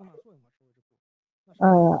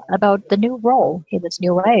 About the new role in this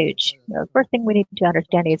new age. The first thing we need to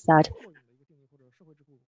understand is that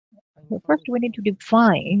first we need to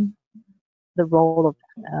define the role of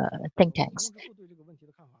think tanks.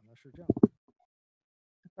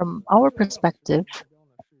 From our perspective,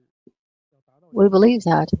 we believe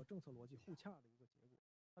that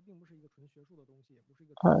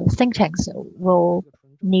think tanks will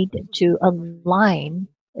need to align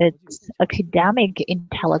its academic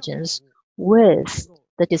intelligence with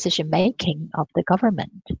the decision making of the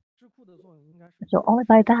government. So only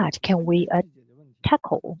by that can we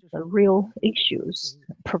tackle the real issues,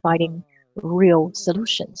 providing real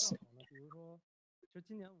solutions.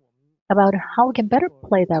 About how we can better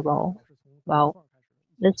play that role. Well,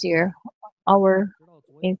 this year, our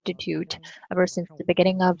institute, ever since the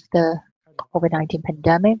beginning of the COVID-19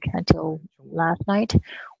 pandemic until last night,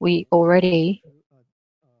 we already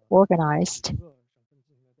organized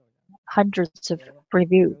hundreds of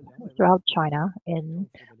reviews throughout China in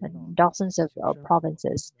dozens of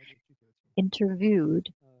provinces,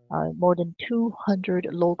 interviewed more than 200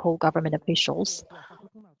 local government officials.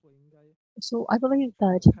 So I believe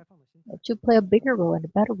that to play a bigger role and a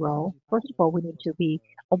better role, first of all, we need to be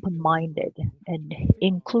open-minded and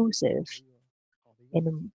inclusive.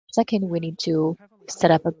 And second, we need to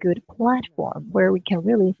set up a good platform where we can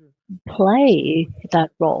really play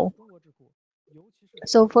that role.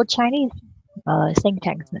 So for Chinese think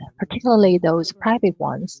tanks, particularly those private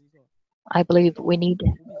ones, I believe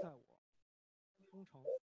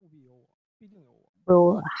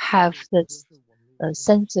will have this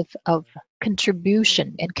sense of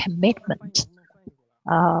contribution and commitment.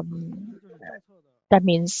 That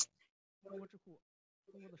means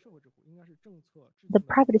the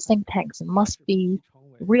private think tanks must be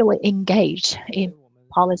really engaged in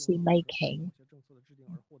policy making,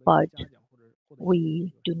 but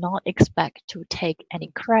we do not expect to take any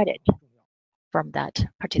credit from that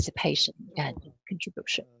participation and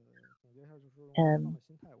contribution. And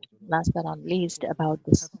last but not least, about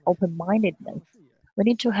this open-mindedness. We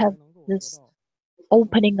need to have this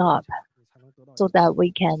opening up so that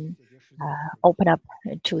we can open up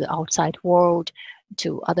to the outside world,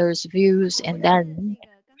 to others' views, and then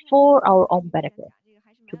for our own benefit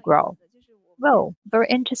to grow. Well, very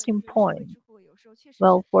interesting point.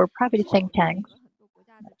 Well, for private think tanks,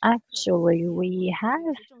 actually, we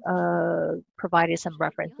have provided some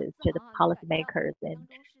references to the policymakers in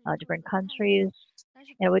different countries,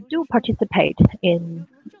 and we do participate in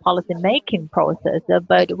policy making process.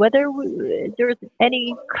 But whether there's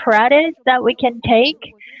any credit that we can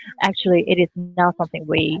take, actually, it is not something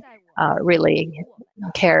we really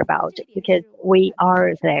care about because we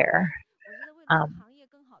are there. Um,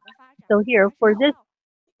 so here for this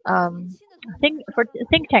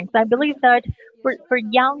think tanks, I believe that for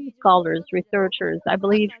young scholars, researchers, I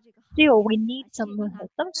believe still we need some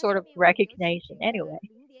sort of recognition anyway.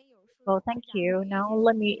 Well, thank you. Now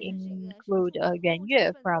let me include Yuan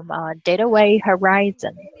Yue from Dataway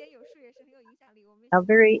Horizon, a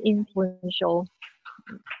very influential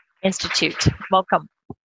institute. Welcome.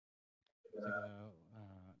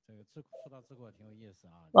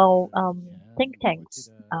 Well, think tanks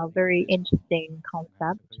are very interesting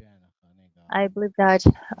concept. I believe that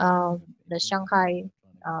the Shanghai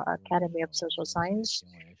Academy of Social Science,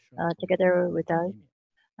 together with us,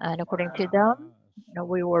 and according to them,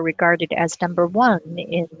 we were regarded as #1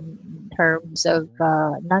 in terms of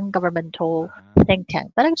non-governmental think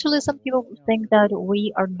tank. But actually, some people think that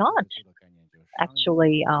we are not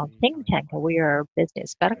actually think tank. We are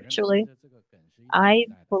business. But actually, I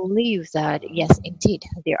believe that yes, indeed,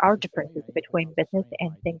 there are differences between business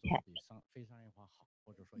and think tank.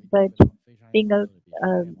 But being a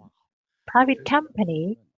private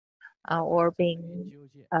company or being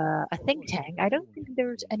a think tank, I don't think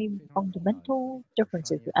there's any fundamental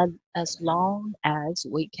differences as long as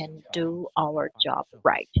we can do our job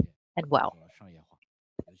right and well.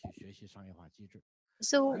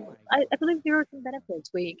 So I believe there are some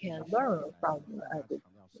benefits we can learn from the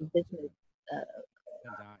business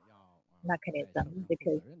mechanism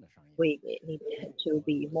because we need to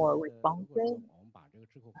be more responsive.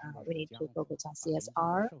 We need to focus on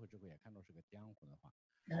CSR.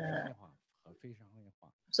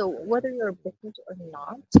 So whether you're a business or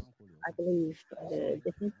not, I believe the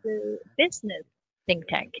business think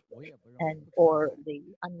tank and or the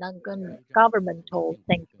non-governmental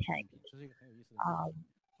think tank um,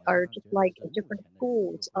 are just like different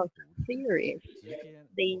schools of theory.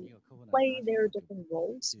 They play their different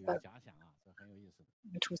roles, but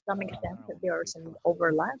to some extent there are some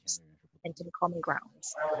overlaps and some common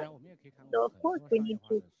grounds. So of course we need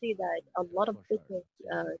to see that a lot of business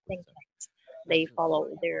think tanks they follow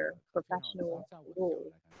their professional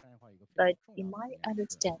rules. But in my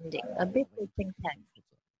understanding, a business think tank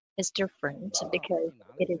is different because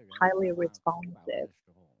it is highly responsive.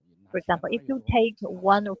 For example, if you take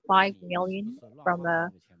 1 or 5 million from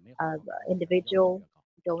a individual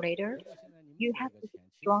donator, you have this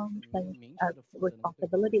strong sense of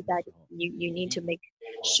responsibility that you need to make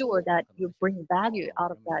sure that you bring value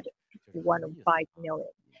out of that 1 or 5 million.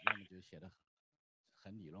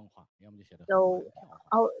 So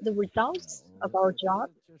the results of our job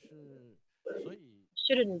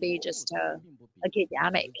shouldn't be just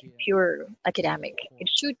academic, pure academic. It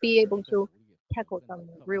should be able to tackle some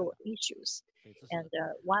real issues and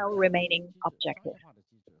while remaining objective.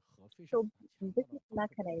 So business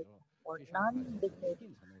mechanism or non-business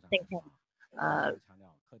think tank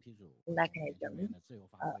mechanisms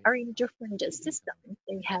are in different systems.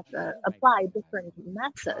 They have applied different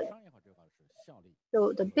methods.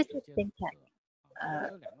 So the business think tank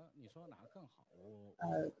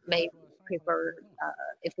may prefer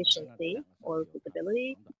efficiency or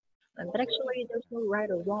visibility, but actually there's no right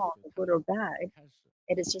or wrong, good or bad.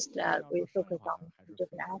 It is just that we focus on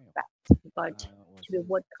different aspects. But to be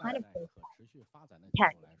what kind of think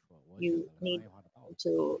tank, you need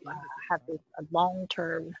to have this a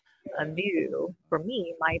long-term view. For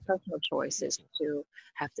me, my personal choice is to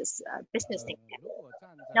have this business think tank.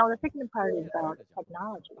 Now, the second part is about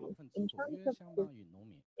technology. In terms of the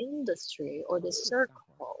industry or the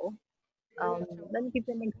circle, let me give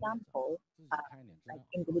you an example, like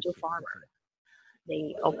individual farmer.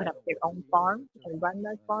 They open up their own farm and run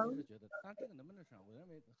that farm.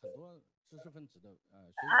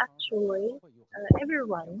 Actually,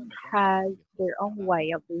 everyone has their own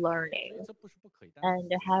way of learning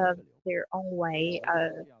and have their own way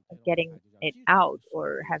of getting it out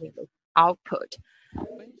or having the output.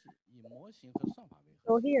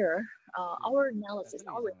 So here, our analysis,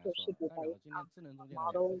 our research should be based on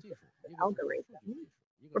models, algorithms,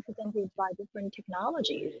 representing we apply different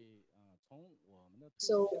technologies.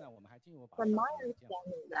 So from my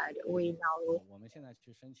understanding that we now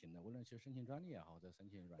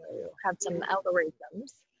have some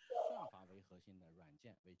algorithms,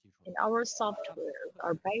 and our software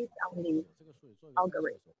are based on the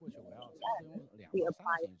algorithm. And we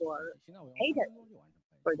apply for patent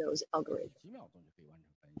for those algorithms.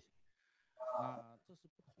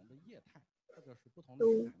 So,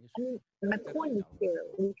 I mean, my point is here,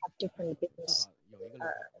 we have different business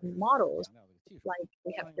models, like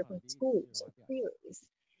we have different schools or theories.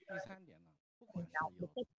 Now, the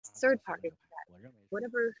third part is that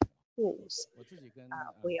whatever schools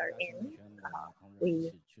we are in,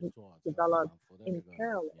 we develop in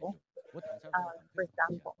parallel. For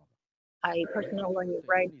example, I personally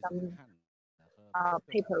read some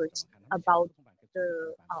papers about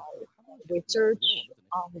the research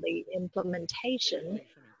on the implementation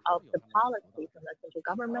of the policy from the central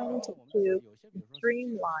government to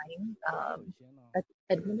streamline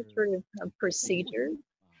administrative procedures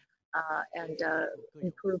and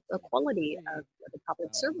improve the quality of the public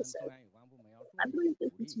services. I believe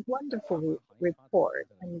this is a wonderful report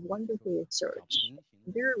and wonderful research,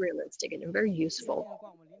 very realistic and very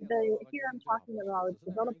useful. But here I'm talking about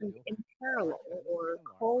development in parallel or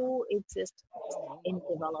coexist in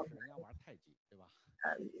development.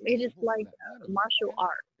 It is like martial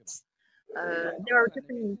arts. There are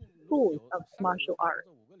different schools of martial arts.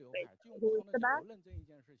 But who is the best?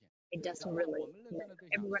 It doesn't really matter.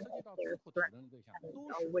 Everyone has their strength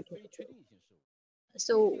and weaknesses.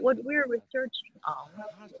 So what we're researching on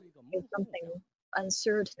is something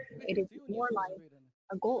uncertain. It is more like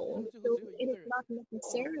a goal. So it is not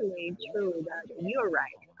necessarily true that you're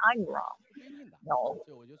right and I'm wrong. No.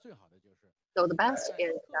 So the best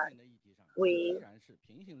is that we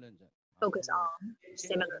focus on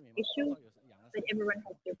similar issues, but everyone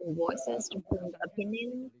has different voices, different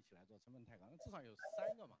opinions.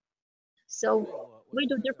 So we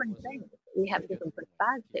do different things. We have different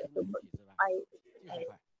perspectives. But I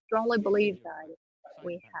strongly believe that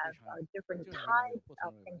we have different types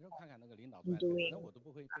of thinking, doing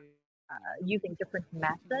using different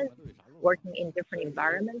methods, working in different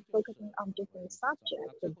environments, focusing on different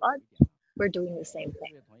subjects, but we're doing the same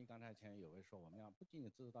thing.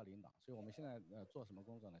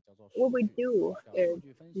 What we do is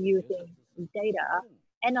using data,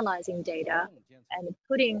 analyzing data, and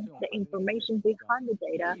putting the information behind the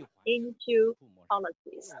data into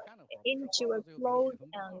policies, into a closed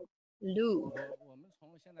and loop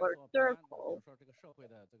or circle.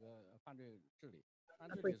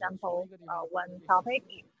 For example, one topic,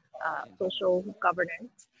 social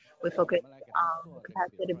governance, we focus on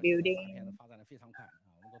capacity building,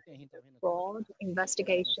 fraud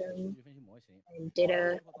investigation, and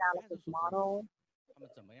data analysis model,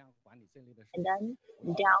 and then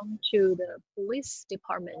down to the police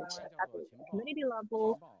department at the community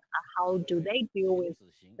level, how do they deal with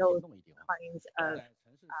those kinds of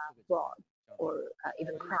fraud or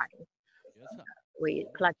even crime? We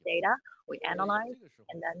collect data, we analyze,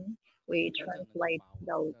 and then we translate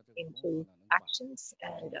those into actions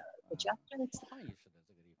and suggestions.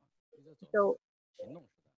 So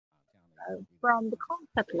from the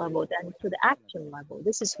concept level then to the action level,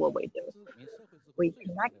 this is what we do. We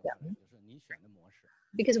connect them.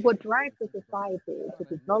 Because what drives the society to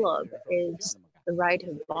develop is the right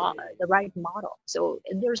model. So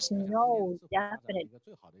there's no definite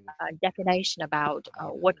definition about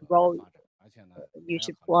what role you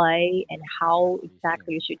should play and how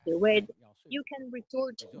exactly you should do it. You can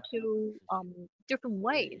resort to different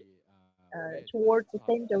ways towards the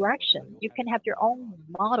same direction. You can have your own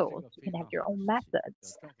models, you can have your own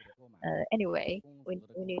methods. Anyway, we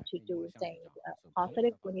need to do things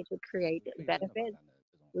positive, we need to create benefits,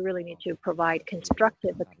 we really need to provide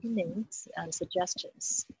constructive opinions and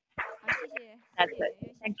suggestions. That's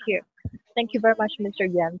it. Thank you. Thank you very much, Mr.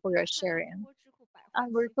 Yuan, for your sharing.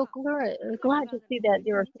 And we're so glad to see that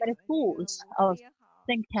there are so many schools of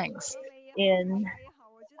think tanks in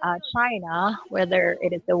China, whether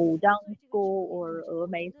it is the Wudang School or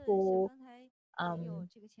Emei School.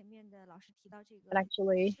 But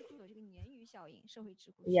actually,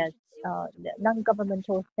 yes, the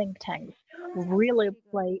non-governmental think tanks really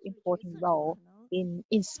play important role in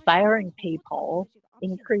inspiring people,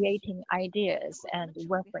 in creating ideas and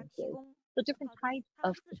references. So different types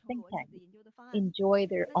of think tanks enjoy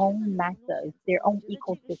their own methods, their own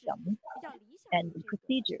ecosystem and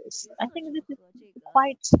procedures. I think this is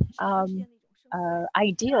quite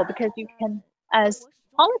ideal because you can, as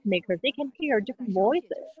policymakers, they can hear different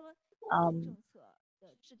voices.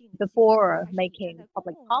 before making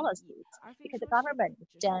public policies, because the government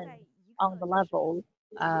stands on the level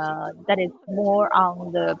that is more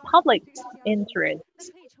on the public interest.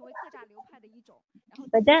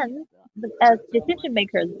 But then, as decision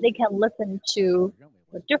makers, they can listen to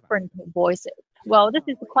different voices. Well, this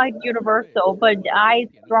is quite universal, but I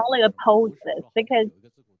strongly oppose this because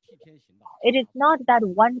it is not that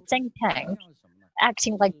one think tank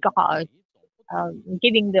acting like God,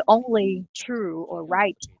 giving the only true or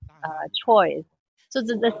right choice. So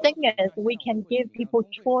the thing is, we can give people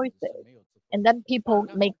choices, and then people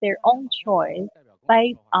make their own choice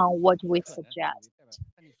based on what we suggest.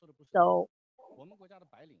 So,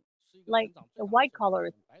 like the white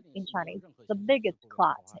collars in China, is the biggest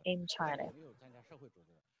class in China.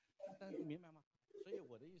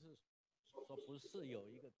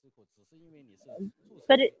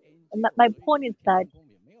 But my point is that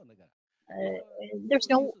there's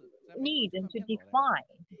no need to define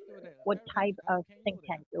what type of think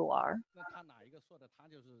tank you are.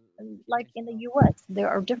 Like in the US, there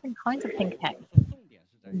are different kinds of think tanks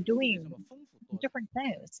doing different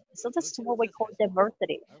things. So this is what we call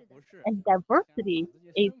diversity. And diversity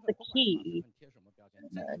is the key.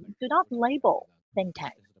 Do not label think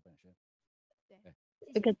tank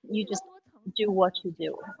because you just do what you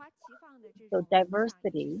do. So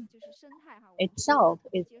diversity itself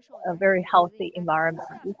is a very healthy environment.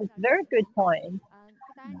 This is a very good point.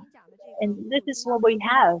 And this is what we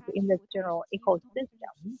have in this general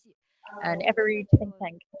ecosystem. And every think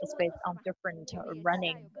tank is based on different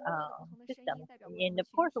running systems. And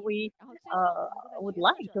of course, we would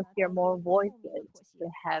like to hear more voices to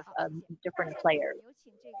have different players.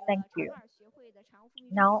 Thank you.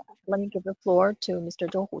 Now, let me give the floor to Mr.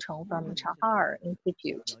 Zhou Hucheng from Charhar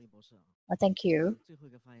Institute. Thank you.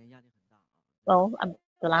 Well, I'm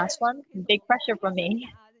the last one. Big pressure for me.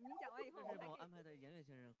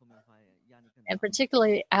 And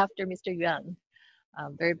particularly after Mr. Yuan.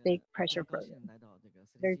 Very big pressure for me.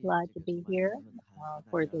 Very glad to be here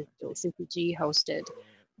for this CCG hosted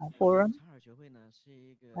forum.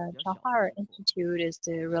 Charhar Institute is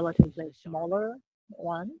the relatively smaller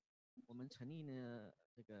one.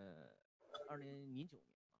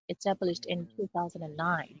 Established in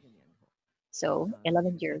 2009, so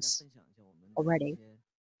 11 years already.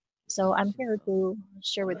 So I'm here to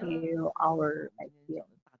share with you our idea.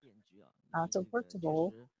 So first of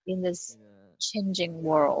all, in this changing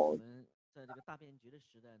world,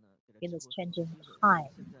 in this changing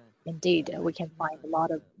time, indeed, we can find a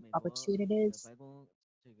lot of opportunities.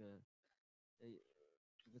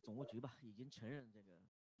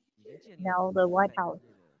 Now the White House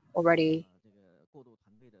already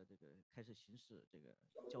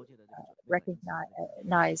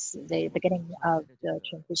recognize the beginning of the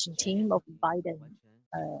transition team of Biden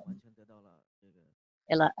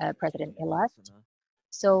president-elect.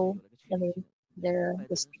 So I mean,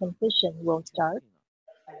 this transition will start.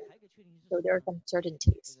 So there are some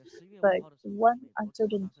certainties, but one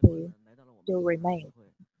uncertainty still remains.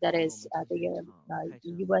 That is the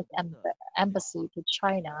U.S. embassy to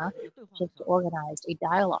China just organized a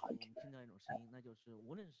dialogue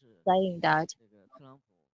saying that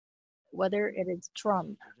whether it is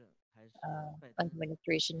Trump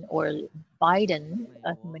administration or Biden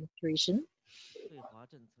administration,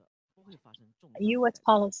 U.S.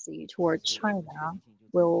 policy toward China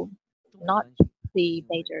will not see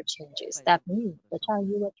major changes. That means the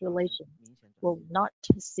China-U.S. relations will not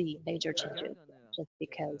see major changes just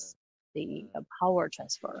because the power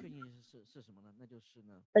transfer.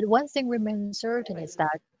 But one thing remains certain is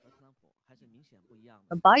that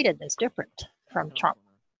Biden is different from Trump.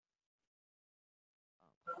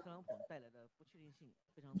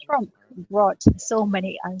 Trump brought so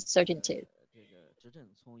many uncertainties.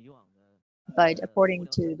 But according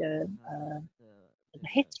to the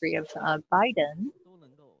history of Biden,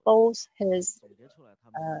 both his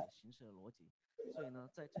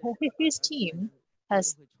team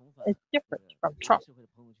is different from Trump.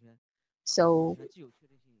 So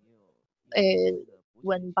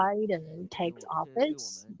when Biden takes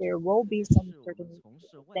office, there will be some certain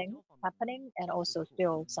things happening, and also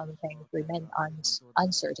still some things remain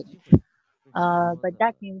uncertain. But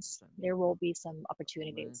that means there will be some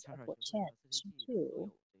opportunities for change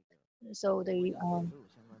too. So the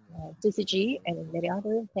CCG and many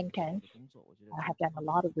other think tanks have done a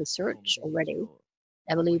lot of research already.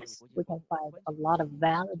 I believe we can find a lot of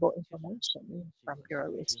valuable information from your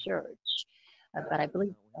research. But I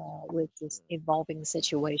believe with this evolving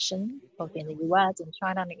situation, both in the US and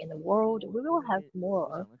China and in the world, we will have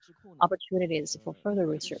more opportunities for further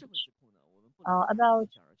research about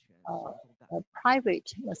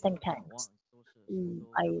private think tanks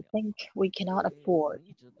I think we cannot afford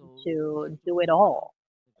to do it all.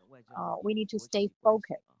 We need to stay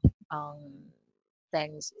focused on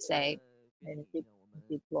things, say, in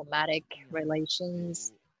diplomatic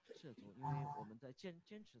relations,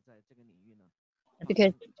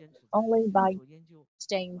 because only by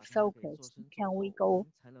staying focused can we go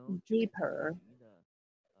deeper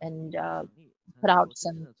and put out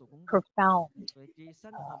some profound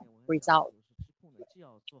results.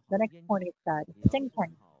 The next point is that think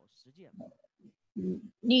tanks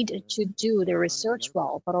need to do the research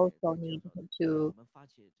well, but also need to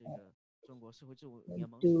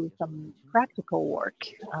do some practical work.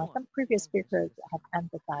 Some previous speakers have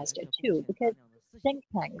emphasized it too, because think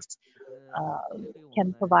tanks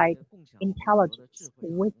can provide intelligence,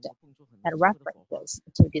 wisdom, and references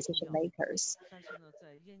to decision makers.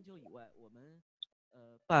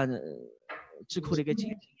 And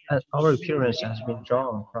our experience has been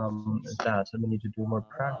drawn from that we need to do more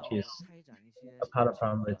practice apart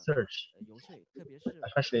from research,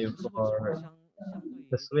 especially for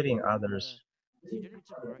persuading others,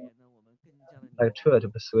 like tool to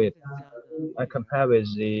persuade. I compare with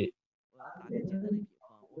the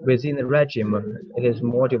within the regime, it is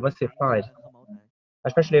more diversified.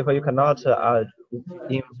 Especially if you cannot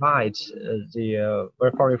invite the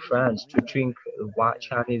very foreign friends to drink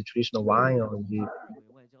Chinese traditional wine or the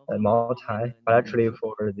Mao Tai, but actually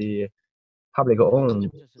for the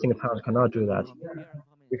public-owned think tanks cannot do that.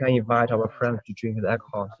 We can invite our friends to drink the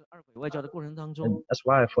alcohol. And that's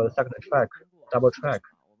why for the second track, double track,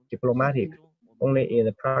 diplomatic, only in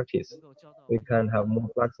the practice, we can have more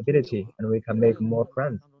flexibility and we can make more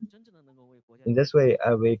friends. In this way,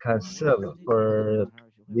 we can serve for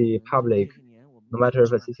the public, no matter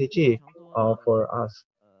if it's CCG or for us.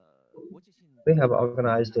 We have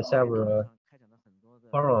organized several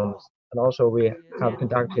forums, and also we have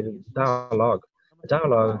conducted dialogue.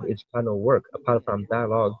 Dialogue is kind of work. Apart from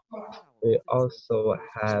dialogue, we also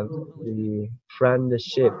have the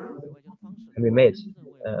friendship can be made.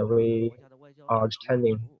 We are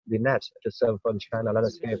extending the net to serve for the China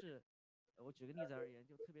landscape.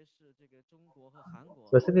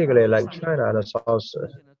 Specifically, like China and South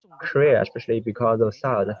Korea, especially because of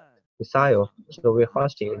SAO, so we're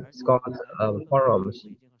hosting Scott forums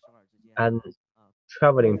and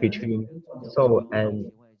traveling between Seoul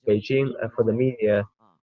and Beijing for the media,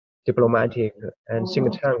 diplomatic and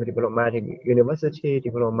think tank, diplomatic university,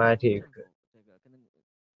 diplomatic,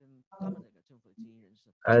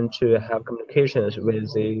 and to have communications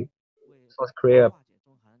with the South Korea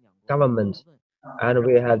government. And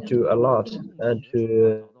we had to a lot and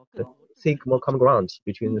to seek more common ground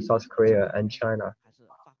between South Korea and China,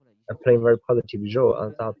 and playing very positive role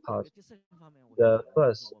on that part. The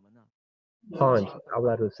first point I would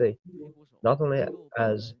like to say, not only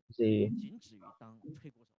as the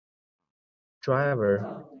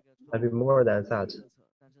driver, but more than that.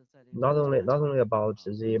 Not only about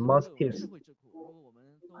the mouthpiece,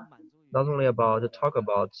 not only about talk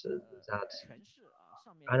about that,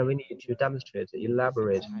 and we need to demonstrate,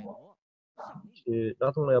 elaborate, to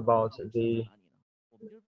not only about the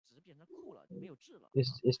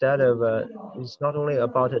instead of it's not only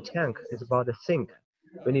about a tank, it's about a think.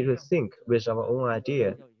 We need to think with our own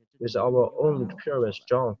idea, with our own experience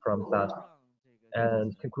drawn from that,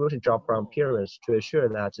 and conclusion drawn from appearance to ensure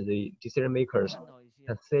that the decision makers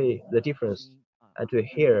can see the difference and to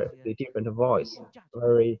hear the different voice,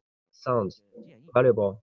 very sound,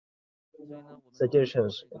 valuable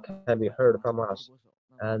suggestions can be heard from us,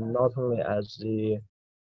 and not only as the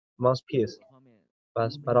mouthpiece,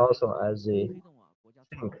 but also as the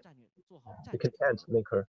think, the content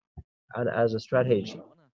maker, and as a strategy,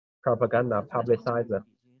 propaganda publicizer.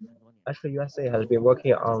 Actually, USA has been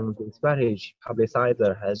working on the strategy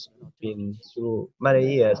publicizer has been through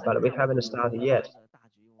many years, but we haven't started yet.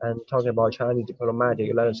 And talking about Chinese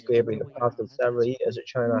diplomatic landscape in the past several years,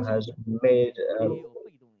 China has made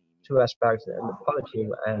two aspects,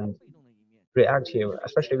 positive and reactive.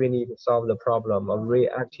 Especially we need to solve the problem of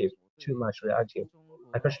reactive, too much reactive.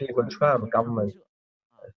 Especially for Trump government,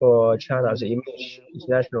 for China's image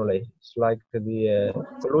internationally, it's like the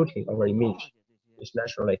polluting our image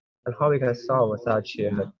internationally. And how we can solve such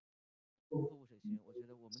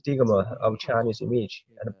stigma of Chinese image,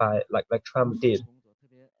 and by like Trump did.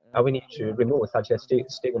 And we need to remove such a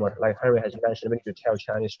stigma, like Henry has mentioned. We need to tell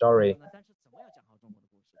Chinese story.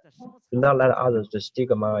 Do not let others to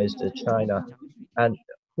stigmatize China. And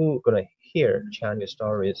who gonna hear Chinese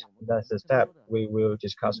stories? That's the step we will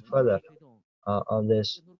discuss further on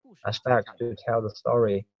this aspect to tell the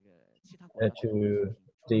story to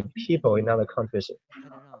the people in other countries.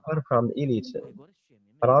 Apart from the elite,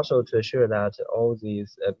 but also to assure that all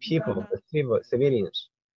these people, civilians,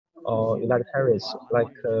 or electorates, like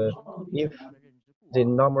if the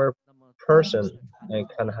normal person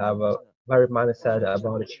can have a very mindset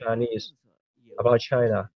about Chinese, about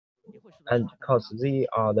China, and because they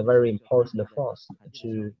are the very important force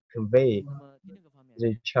to convey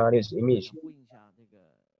the Chinese image.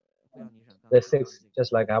 The sixth,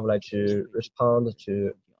 just like I would like to respond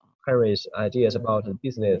to Henry's ideas about the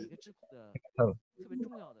business. A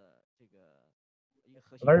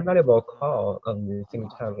very valuable call of the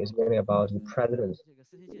think tank is really about the president.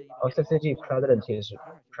 Our CCG president is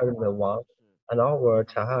President Wang, and our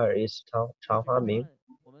Charhar is Charhar Ming,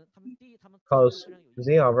 because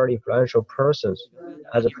they are very influential persons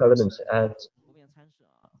as a president, and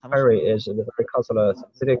Henry is the very councillor,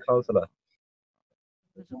 city councillor.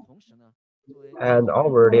 And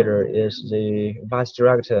our leader is the vice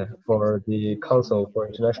director for the Council for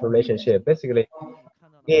International Relationship. Basically,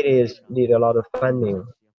 it is need a lot of funding,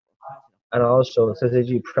 and also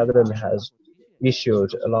CCG president has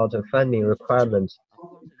issued a lot of funding requirements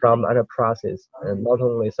from enterprises, and not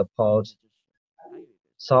only support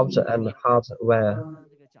software and hardware.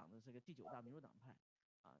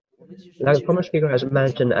 Like the former speaker has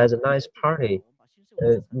mentioned, as a nice party,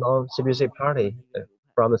 non-CBC party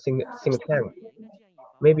from a think tank.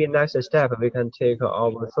 Maybe next step we can take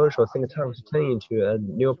our social think tank to turn into a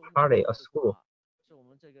new party, a school.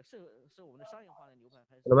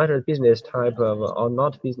 No matter business type or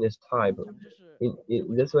not business type,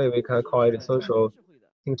 in this way we can call it a social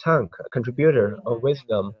think tank, a contributor of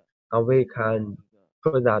wisdom, and we can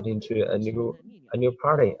put that into a new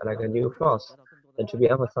party, like a new force, and to be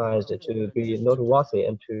emphasized, to be noteworthy,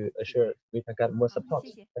 and to assure we can get more support.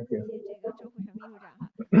 Thank you.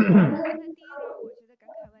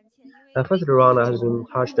 The first round has been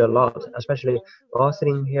touched a lot, especially all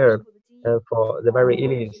sitting here for the very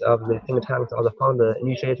elites of the think tanks or the founder,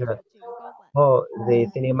 initiator, or the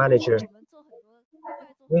senior manager.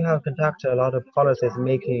 We have conducted a lot of policies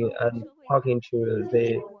making and talking to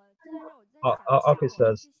the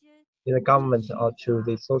officers in the government or to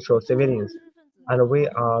the social civilians, and we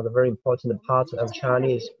are the very important part of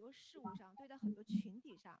Chinese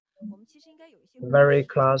very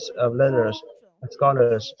class of learners,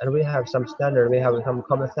 scholars, and we have some standard, we have some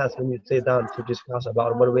common sense when you sit down to discuss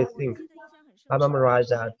about what we think. I memorize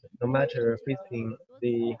that no matter visiting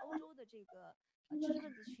the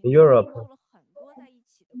Europe,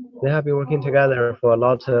 they have been working together for a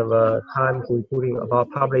lot of times, including about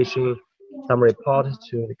publishing some reports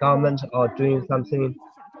to the government or doing something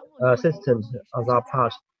assistance on that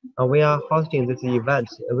part. And we are hosting this event.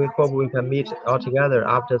 We hope we can meet all together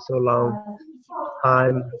after so long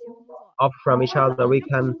time off from each other. We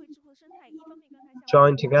can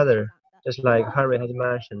join together, just like Harry has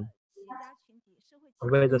mentioned,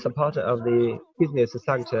 with the support of the business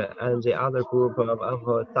sector and the other group of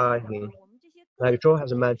emphasizing, like Zhou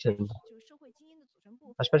has mentioned,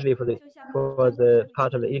 especially for the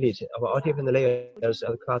part of the elite of all different layers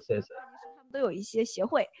of classes,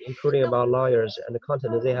 including about lawyers and the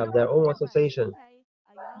content. They have their own association.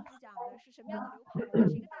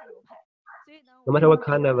 No matter what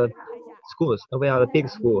kind of schools, we are a big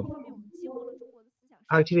school.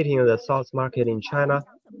 Activity in the South market in China,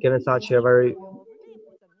 given such a very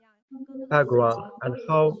background, and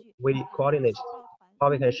how we coordinate, how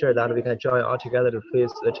we can ensure that we can join all together to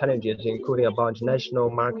face the challenges, including about international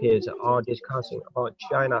markets or discussing about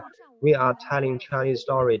China. We are telling Chinese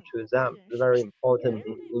story to them, very important.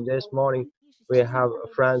 In this morning, we have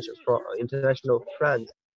friends from international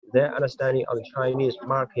friends. Their understanding of the Chinese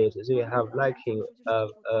market, they have lacking of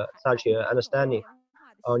such an understanding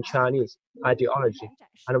on Chinese ideology,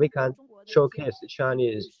 and we can showcase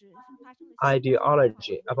Chinese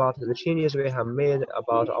ideology about the changes we have made,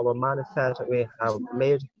 about our mindset we have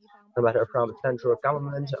made, no matter from central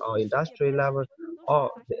government or industry level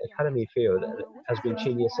or the academy field, has been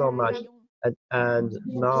changing so much. And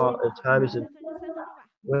now at times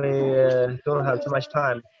we don't have too much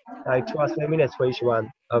time, like 2 or 3 minutes for each one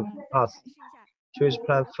of us to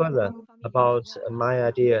explain further about my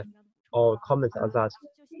idea or comments on that.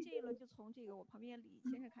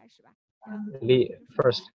 Li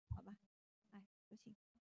first.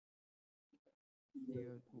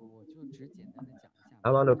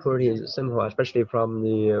 I want to put it simple, especially from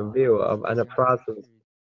the view of enterprises.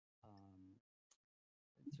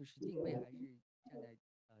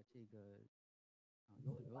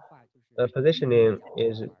 The positioning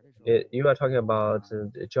is, you are talking about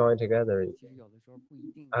join together.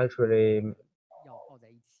 Actually,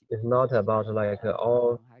 it's not about like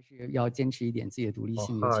all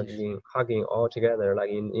hugging all together, like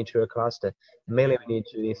into a cluster. Mainly, we need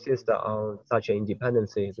to insist on such an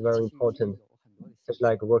independency. It's very important. Just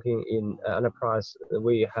like working in enterprise,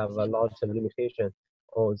 we have a lot of limitation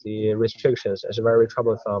or the restrictions. It's very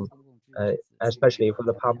troublesome, especially for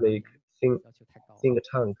the public think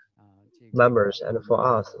tank members, and for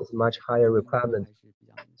us, it's much higher requirement.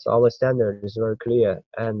 So our standard is very clear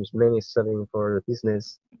and mainly serving for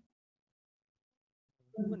business.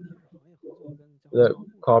 The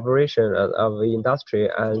cooperation of the industry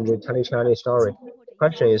and the Chinese story.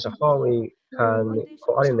 Question is how we can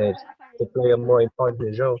coordinate to play a more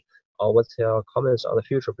important role, or what's your comments on the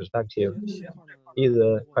future perspective?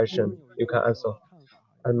 Either question you can answer.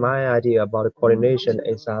 And my idea about coordination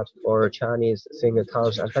is that for Chinese think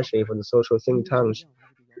tanks, especially for the social think tanks,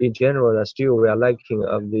 in general, still we are lacking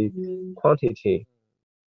of the quantity.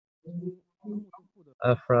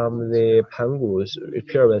 From the Pangoal's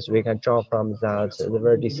experience, we can draw from that the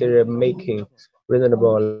very decision making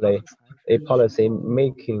reasonably, a policy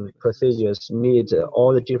making procedures need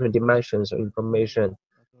all the different dimensions of information.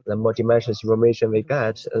 The more dimensions information we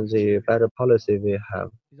get, the better policy we have.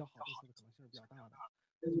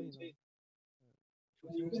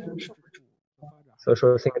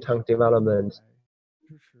 Social think tank development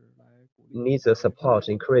needs a support,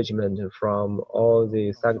 encouragement from all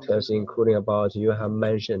the sectors, including about you have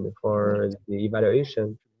mentioned for the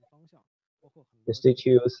evaluation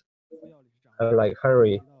institutes, like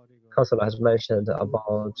Henry Counselor has mentioned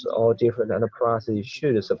about all different enterprises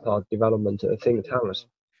should support development of think tanks.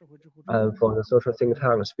 And for the social think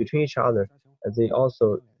tanks between each other, they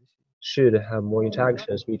also should have more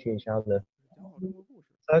interactions between each other.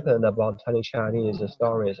 Second, about telling Chinese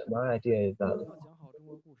stories, my idea is that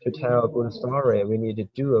to tell a good story, we need to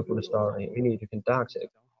do a good story. We need to conduct it,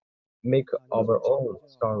 make our own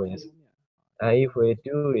stories. And if we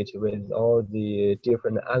do it with all the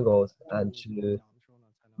different angles and to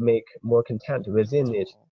make more content within it,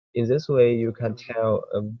 in this way you can tell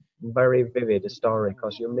a very vivid story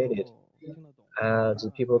because you made it. And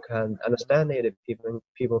people can understand it,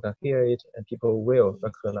 people can hear it, and people will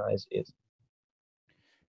recognize it.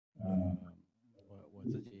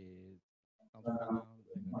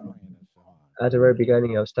 At the very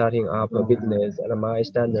beginning of starting up a business, and my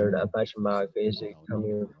standard and benchmark is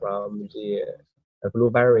coming from the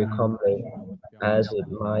blueberry company as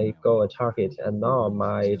my goal target, and now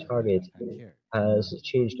my target has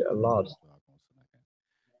changed a lot.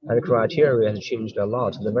 And the criteria has changed a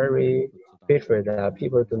lot. The very feature that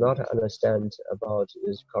people do not understand about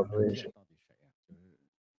is cooperation.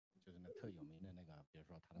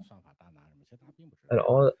 And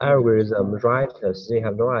all algorithm writers, they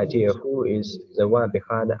have no idea who is the one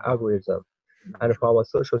behind the algorithm. And for our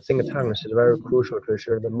social think tanks, it's very crucial to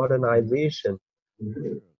ensure the modernization,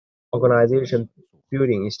 organization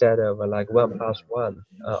building instead of like 1+1,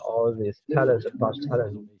 all these talents plus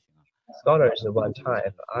talent. Scholar is one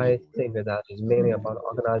type. I think that is mainly about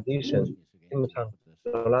organization. Think tank,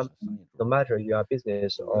 no matter you are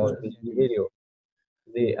business or individual,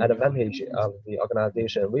 the advantage of the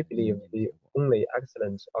organization, we believe the only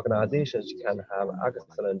excellent organizations can have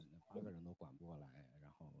excellent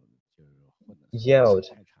yield.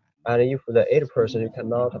 And if the 8% you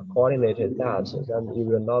cannot coordinate that, then you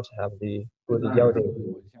will not have the good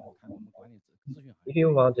yielding. If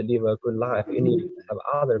you want to live a good life, you need to have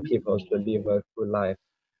other people to live a good life.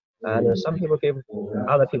 And some people give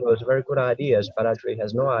other people very good ideas, but actually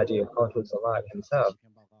has no idea how to survive himself.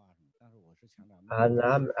 And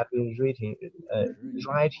I've been writing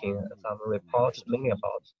some reports mainly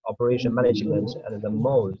about operation management and the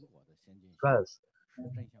mode strength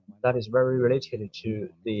that is very related to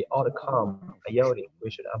the outcome yielding.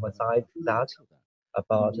 We should emphasize that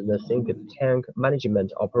about the think tank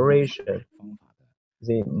management operation,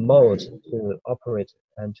 the mode to operate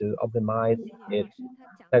and to optimize it.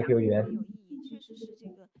 Thank you, Yuan.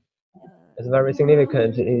 It's very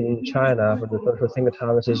significant in China for the social think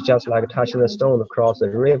tanks. It's just like touching a stone across the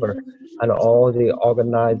river, and all the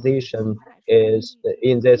organization is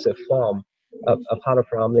in this form, apart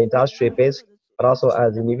from the industry base, but also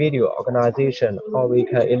as individual organization, how we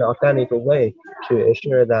can in an organic way to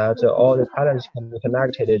ensure that all the talents can be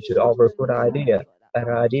connected to our good idea. That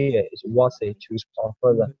idea is worthy to explore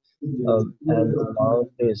further. And among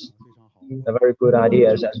these very good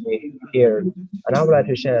ideas as we hear. And I would like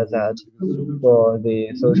to share that for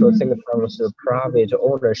the social think tanks, private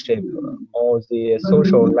ownership on the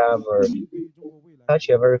social level, such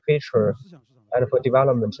a very feature And for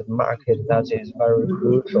development market, that is very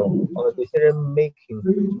crucial. On the decision-making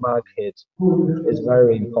market is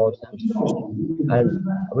very important. And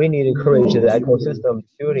we need to encourage the ecosystem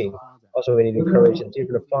building. Also, we need to encourage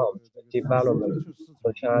different forms of development.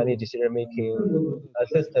 For Chinese decision-making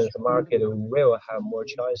assistance market will have more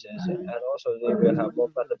choices, and also they will have more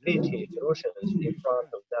flexibility solutions in front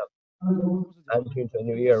of them. Entering into a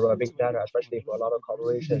new era, big data, especially for a lot of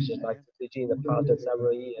corporations, just like CG in the past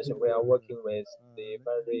several years, we are working with the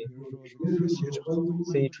very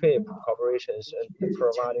C-trip corporations and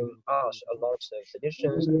providing us a lot of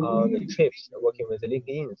suggestions on the trips, working with the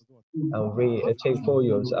LinkedIn. And we take full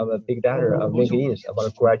use of a big data of LinkedIn about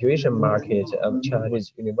the graduation market of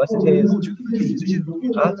Chinese universities.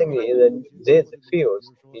 I think in these fields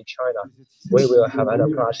in China, we will have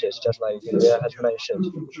enterprises, just like Julia has mentioned,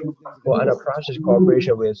 for enterprises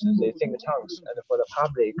cooperation with the think tanks, and for the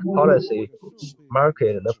public policy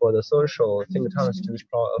market, and for the social think tanks to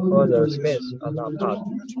explore a further space on that part.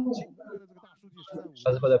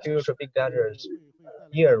 As for the future big data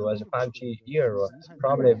era, the 5G era,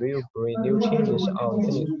 probably will bring new changes on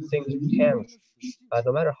think tanks. But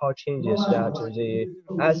no matter how changes that the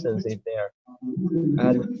essence is there.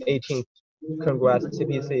 And 18th Congress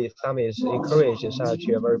CPC Summit encourages such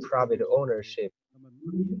a very private ownership.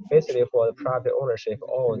 Basically, for the private ownership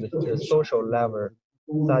or the social level,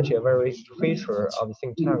 such a very feature of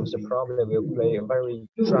think tanks probably will play a very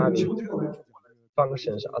driving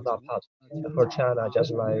functions on that part. For China,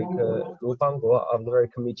 just like Lu Bangguo of the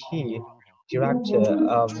committee director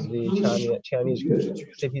of the Chinese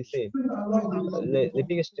CPC, the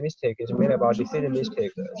biggest mistake is mainly about decision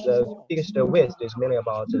mistake. The biggest waste is mainly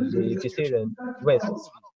about the decision waste.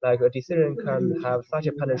 Like a decision can have such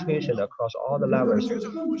a penetration across all the levels.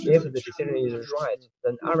 If the decision is right,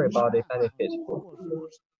 then everybody benefits.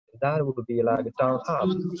 That would be like down half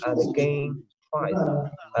and gain twice.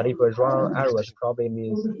 And if it's wrong, errors probably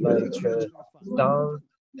means like down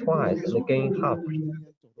twice and gain half.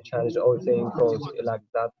 The Chinese old saying goes like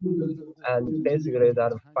that. And basically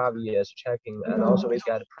that 5 years checking, and also we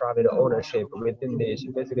get private ownership within this.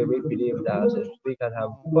 Basically we believe that we can have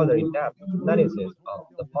further in-depth analysis of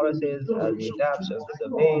the policies and the in-depth of the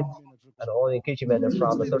survey and all engagement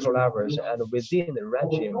from the social levels and within the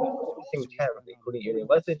regime think tanks, including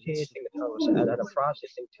universities, think tanks, and enterprise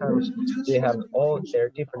think tanks. They have all their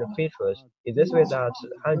different features. In this way, that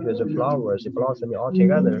hundreds of flowers blossoming all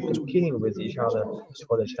together, competing with each other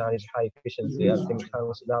for the Chinese high efficiency of think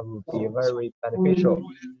tanks, that would be very beneficial.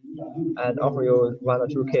 And offer you one or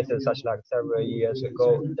two cases, such like several years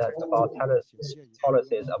ago, that about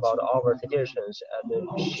policies about our traditions,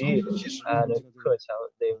 and Xi and Keqiang,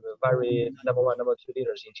 the very number one, number two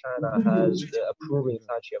leaders in China, has approving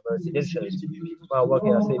such a traditions while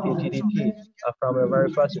working on CPTPP from the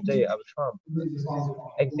very first day of Trump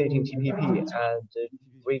exiting TPP, and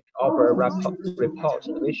we offer a report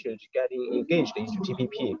we should getting engaged into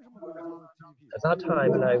TPP. At that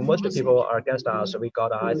time, like most people are against us, we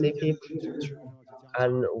got ICP,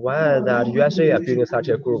 and when that USA are building such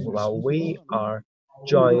a group, while we are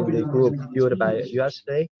joining the group built by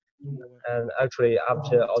USA, and actually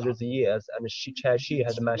after all these years, and she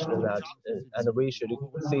has mentioned that, and we should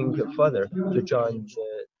think further to join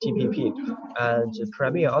the TPP. And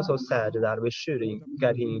Premier also said that we should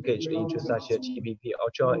get engaged into such a TPP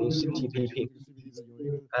or join TPP.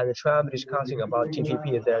 And Trump discussing about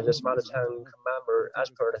TPP, there's a smart tank member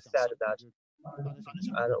expert said that,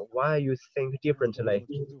 and why you think differently?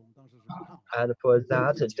 And for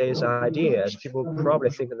that, these ideas, people probably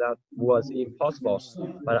think that was impossible.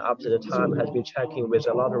 But after the time has been checking with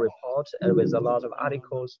a lot of reports and with a lot of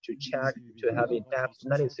articles to check, to have in-depth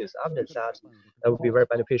analysis after that, that would be very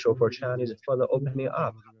beneficial for Chinese further opening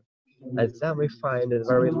up. And then we find a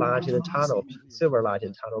very large tunnel, silver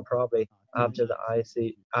lighting tunnel, probably after the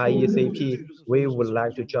IECP, we would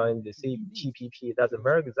like to join the TPP. That's a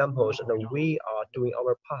very examples that we are doing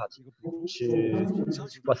our part to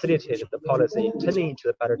facilitate the policy turning into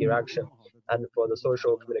a better direction. And for the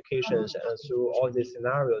social communications and through all these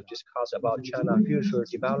scenarios discuss about China future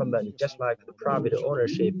development, just like the private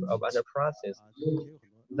ownership of enterprises,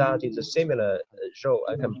 that is a similar role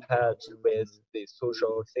compared with the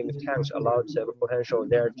social think tanks. A lot of potential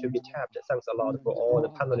there to be tapped. Thanks a lot for all the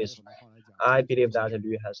panelists. I believe that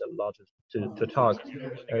Liu has a lot to talk.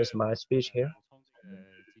 There's my speech here.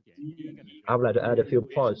 I would like to add a few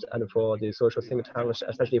points, and for the social think tanks,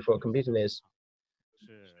 especially for competitiveness,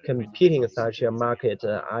 competing in such a market,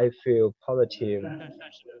 I feel positive.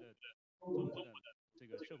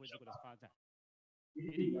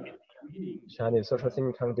 Chinese social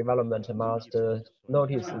think tank development must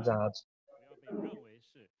notice that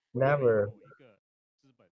never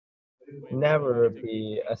never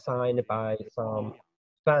be assigned by some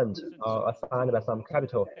fund or assigned by some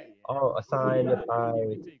capital or assigned by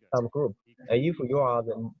some group. If you are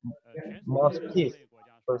the mouthpiece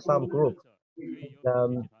for some group,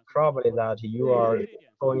 then probably that you are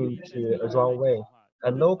going to a wrong way.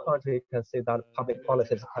 And no country can say that public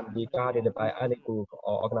policies can be guided by any group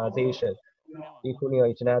or organization, including a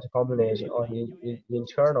internet companies or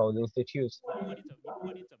internal institutes.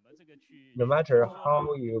 No matter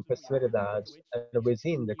how you persuade that, and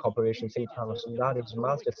within the corporation think tanks, that is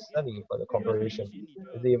must serving for the corporation.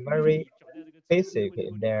 They very basic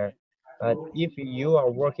in there. But if you are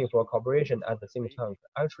working for a corporation at the same time,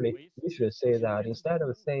 actually, you should say that instead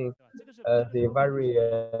of saying the very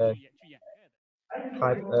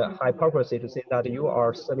hypocrisy to say that you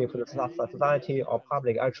are serving for the society or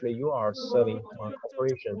public, actually you are serving for a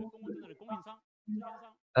corporation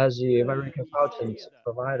as a very consultant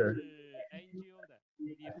provider.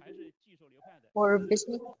 For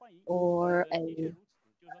business or a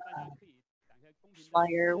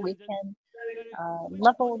flyer, we can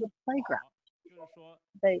level the playground.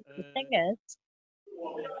 But the thing is,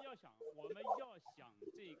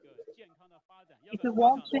 if we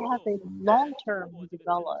want to have a long-term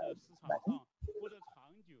development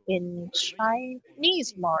in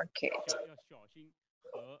Chinese market,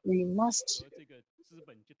 we must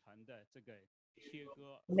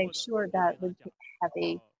make sure that we have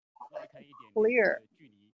a clear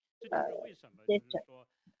distance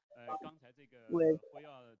with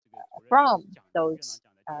from those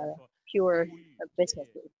pure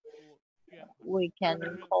businesses. We can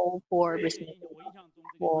call for businesses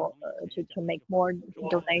for to make more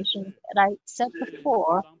donations. And I said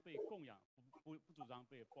before,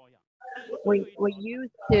 we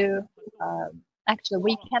used to actually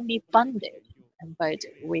we can be funded, but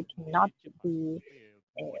we cannot be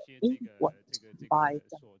influenced by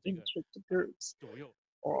some interest groups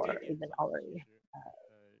or even our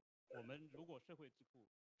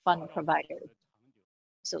fund providers.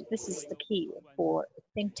 So this is the key for a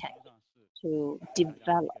think tank to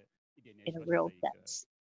develop in a real sense.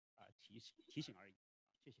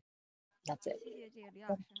 That's it.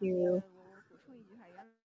 Thank you.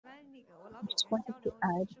 Just wanted to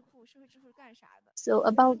add. So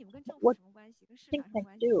about what think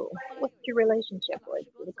tanks do, what's your relationship with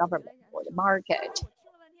the government or the market?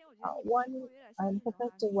 One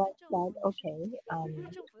professor once said, okay,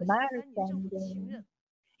 my understanding,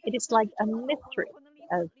 it is like a mystery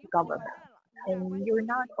of the government, and you're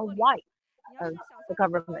not a wife of the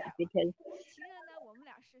government because,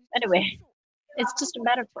 anyway, it's just a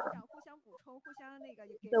metaphor.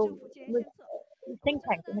 So with think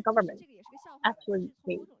tanks and the government, actually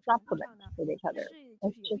they supplement with each other.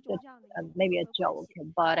 It's just maybe a joke,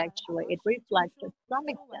 but actually it reflects to some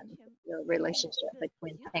extent the relationship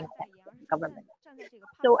between think tank and government.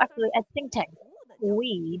 So actually at think tank,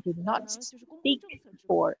 we do not speak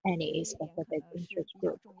for any specific interest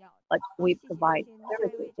group, but we provide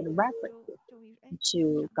services and references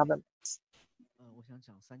to governments.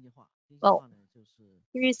 Well,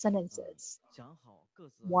 3 sentences.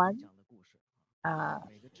 One,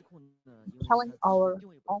 telling our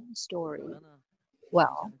own story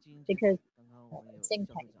well, because think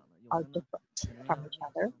tanks are different from each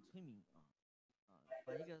other.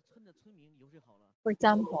 For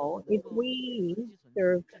example, if we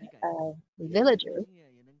serve villagers,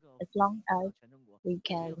 as long as we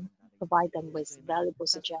can provide them with valuable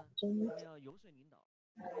suggestions,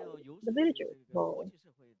 the villagers will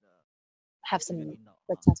have some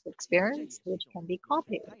successful experience which can be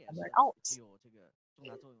copied somewhere else.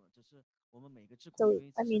 So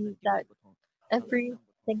I mean that every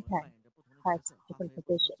think tank has different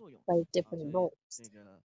positions, plays different roles.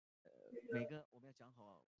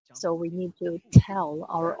 So we need to tell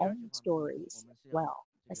our own stories well.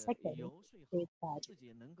 The second is that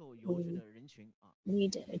we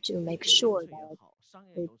need to make sure that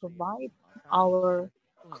we provide our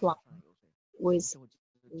clients with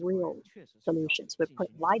real solutions. We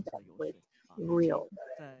provide them with real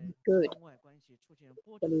good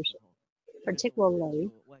solutions,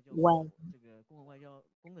 particularly when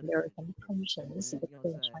there are some tensions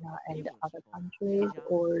between China and other countries,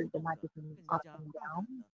 or there might be some up and down.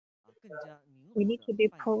 We need to be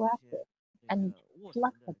proactive and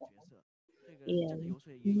flexible in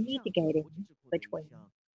mitigating between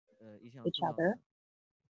each other.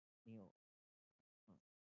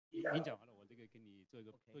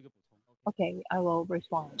 Okay, I will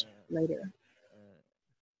respond later.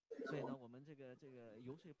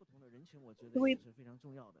 We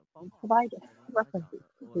provide references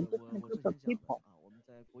to different groups of people.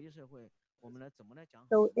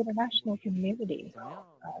 So international community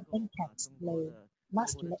think tanks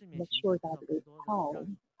must make sure that we tell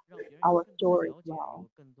our stories well,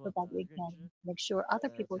 so that we can make sure other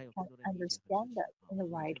people can understand us in the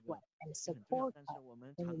right way and support us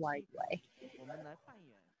in the right way.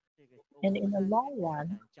 And in the long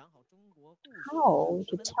run, how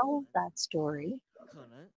to tell that story,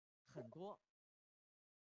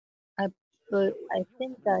 but I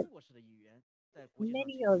think that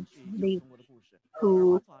many of these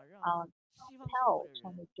who tell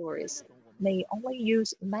Chinese stories may only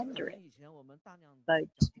use Mandarin, but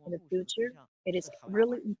in the future, it is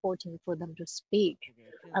really important for them to speak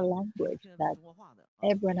a language that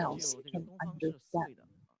everyone else can understand.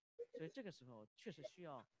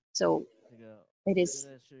 So it is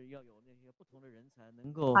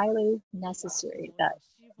highly necessary that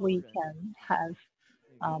we can have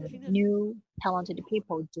new talented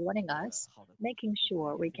people joining us, making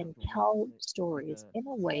sure we can tell stories in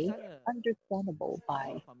a way understandable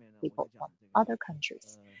by people from other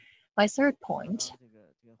countries. My third point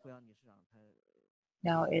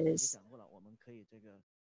now is,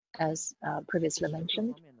 as previously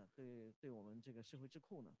mentioned,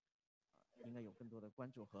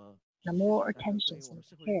 the more attention and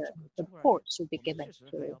care and support should be given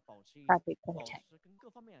to private think tank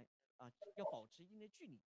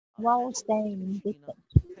while staying distant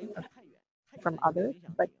from others,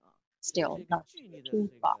 but still not too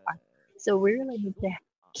far. So we really need to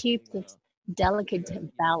keep this delicate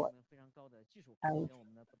balance of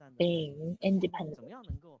being independent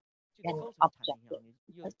and objective,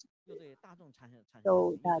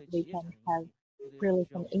 so that we can have really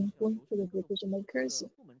some influence to the decision makers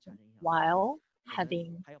while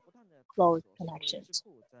having close connections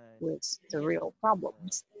with the real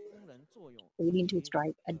problems. We need to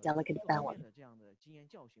strike a delicate balance.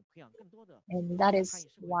 And that is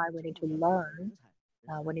why we need to learn.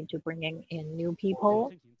 We need to bring in new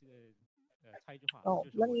people. Oh,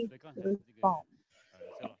 let me respond.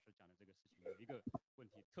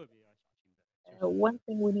 One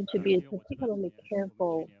thing we need to be particularly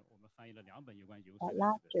careful.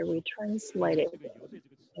 Last year we translated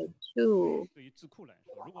two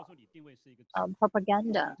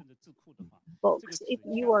propaganda books. If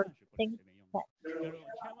you are thinking that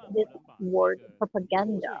this word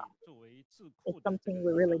propaganda is something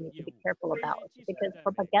we really need to be careful about, because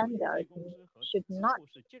propaganda should not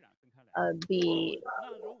be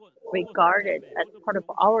regarded as part of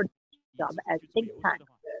our job as think tank.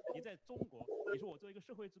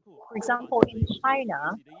 For example, in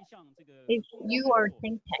China, if you are a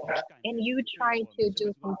think tank and you try to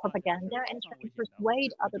do some propaganda and try to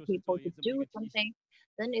persuade other people to do something,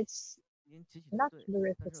 then it's not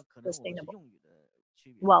very sustainable.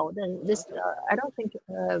 Well, then this, I don't think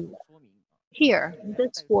here,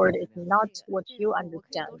 this word is not what you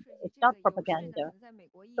understand. It's not propaganda.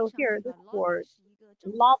 So here, this word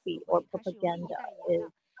lobby or propaganda is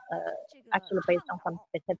actually based on some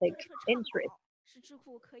specific interest.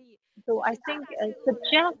 So I think a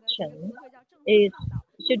suggestion is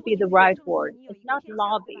should be the right word. It's not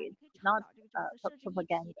lobby. It's not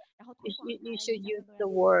propaganda. You should use the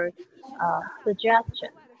word suggestion.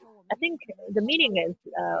 I think the meaning is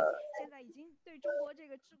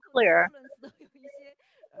clear.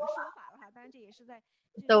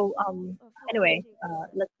 So anyway,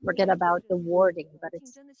 let's forget about the wording, but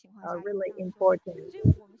it's really important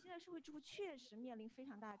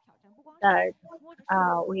that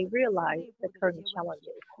we realize the current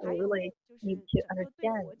challenges. We really need to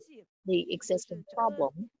understand the existing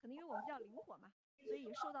problem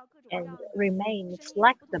and remain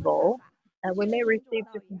flexible. We may receive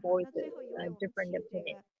different voices and different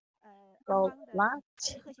opinions. So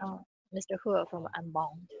last, Mr. He from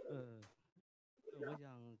ANBOUND.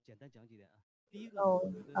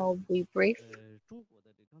 So I'll be brief.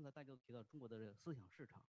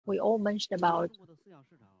 We all mentioned about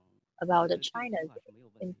China's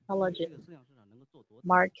intelligent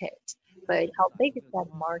market, but how big is that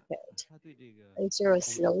market? It's very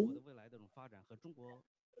silly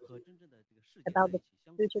about the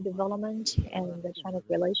future development and the China's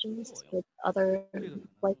relations with other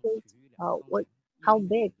places. How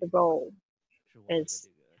big the role is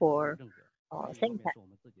for think tank.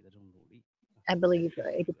 I believe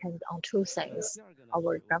it depends on two things: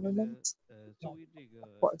 our government and,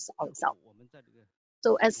 of course, ourselves.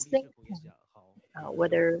 So as think tank,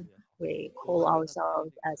 whether we call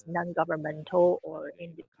ourselves as non-governmental or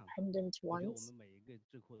independent ones,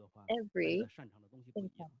 every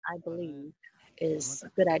think tank, I believe, is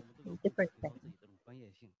good at different things.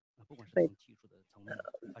 but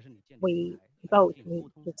we both need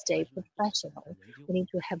to stay professional. We need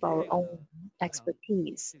to have our own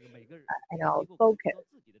expertise and our focus.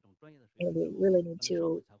 And we really need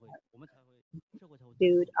to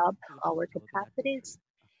build up our capacities,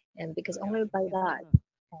 and because only by that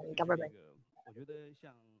can government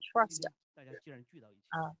trust us.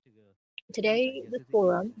 Today, this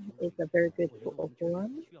forum is a very good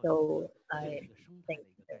forum, so I think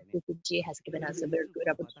CCG has given us a very good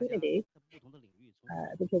opportunity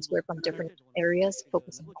because we're from different areas,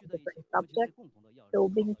 focusing on different subjects. So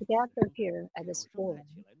being together here at this forum,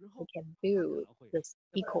 we can build this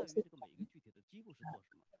ecosystem.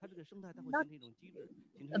 Not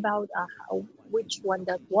about which one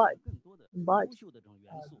does what, but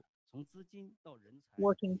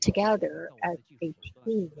working together as a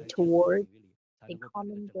team towards a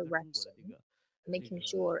common direction, making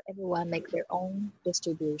sure everyone makes their own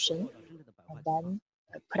distribution and then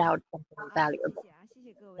put out something valuable.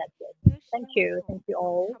 That's it. Thank you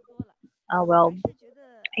all. Well,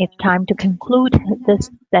 it's time to conclude this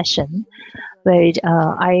session, but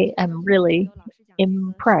I am really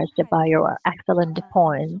impressed by your excellent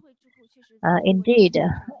points. Indeed,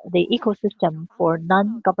 the ecosystem for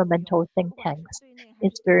non-governmental think tanks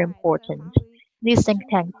is very important. These think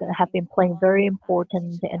tanks have been playing very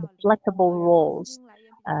important and flexible roles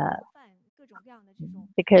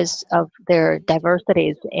because of their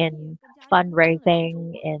diversities in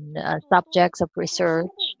fundraising, in subjects of research,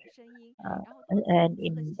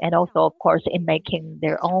 and also, of course, in making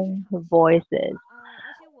their own voices.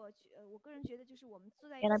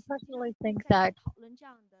 And I personally think that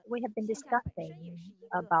we have been discussing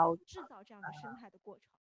about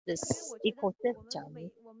this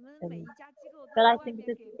ecosystem, but I think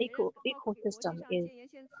this ecosystem is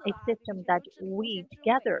a system that we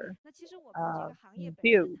together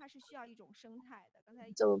build.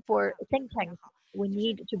 So for think tanks, we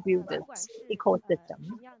need to build this ecosystem.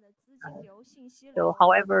 So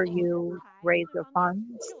however you raise your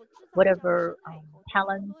funds, whatever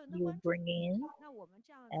talent you bring in,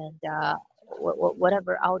 and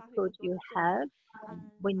whatever output you have,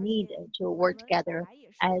 we need to work together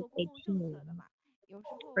as a team.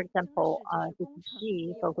 For example,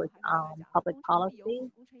 CCG focus on public policy.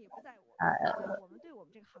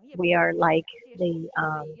 We are like the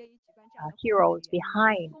heroes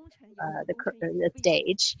behind the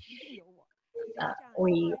stage.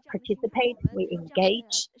 We participate, we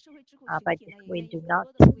engage, but we do not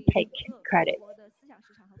take credit.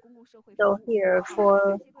 So here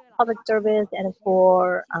for public service and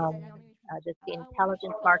for this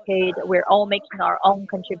intelligence market, we're all making our own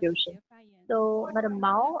contribution. So Madam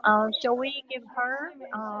Mao, shall we give her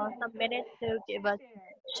some minutes to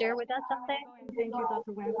share with us something? Thank you,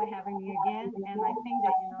 Dr. Wang, for having me again. And I think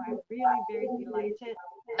that, I'm really very delighted.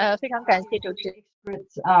 非常感谢主持人。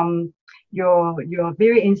 Experts, your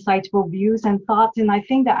very insightful views and thoughts. And I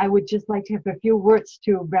think that I would just like to have a few words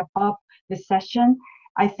to wrap up the session.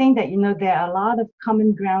 I think that, there are a lot of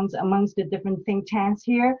common grounds amongst the different think tanks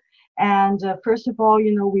here. And first of all,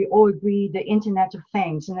 we all agree the Internet of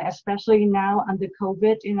Things, and especially now under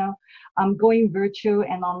COVID, going virtual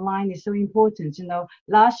and online is so important.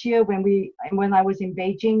 Last year when I was in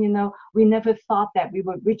Beijing, we never thought that we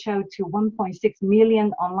would reach out to 1.6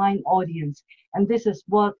 million online audience. And this is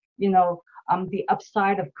what, the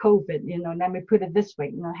upside of COVID, let me put it this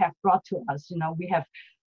way, have brought to us. We have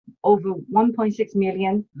over 1.6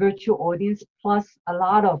 million virtual audience, plus a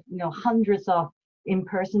lot of, hundreds of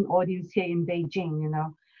in-person audience here in Beijing,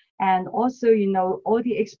 and also, all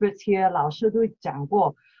the experts here, 老师都讲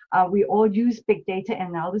过, we all use big data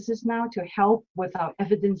analysis now to help with our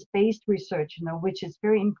evidence-based research, which is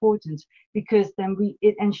very important because then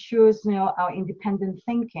it ensures, our independent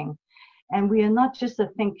thinking. And we are not just a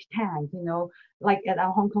think tank, like at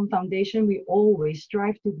our Hong Kong Foundation, we always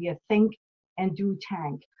strive to be a think and do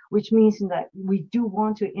tank, which means that we do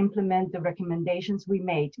want to implement the recommendations we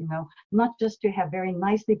made, not just to have very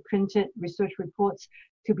nicely printed research reports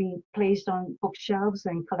to be placed on bookshelves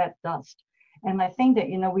and collect dust. And I think that,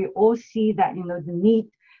 we all see that, the need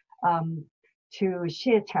to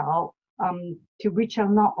协调, to reach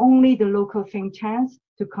out not only the local think tanks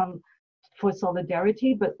to come for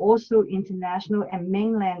solidarity, but also international and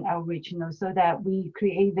mainland outreach, so that we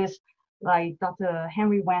create this, like Dr.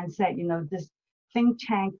 Henry Wang said, this think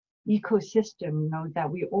tank ecosystem, that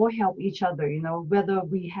we all help each other, whether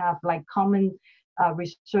we have like common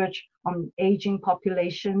research on aging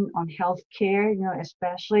population, on healthcare,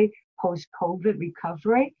 especially post-COVID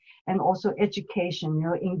recovery, and also education,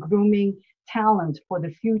 in grooming talent for the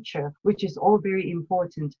future, which is all very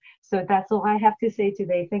important. So that's all I have to say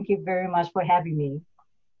today. Thank you very much for having me.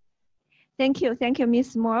 Thank you,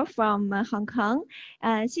 Miss Moore from Hong Kong.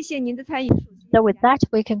 谢谢您的参与。So with that,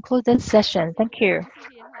 we conclude this session. Thank you.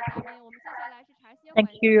 Thank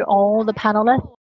you all the panelists.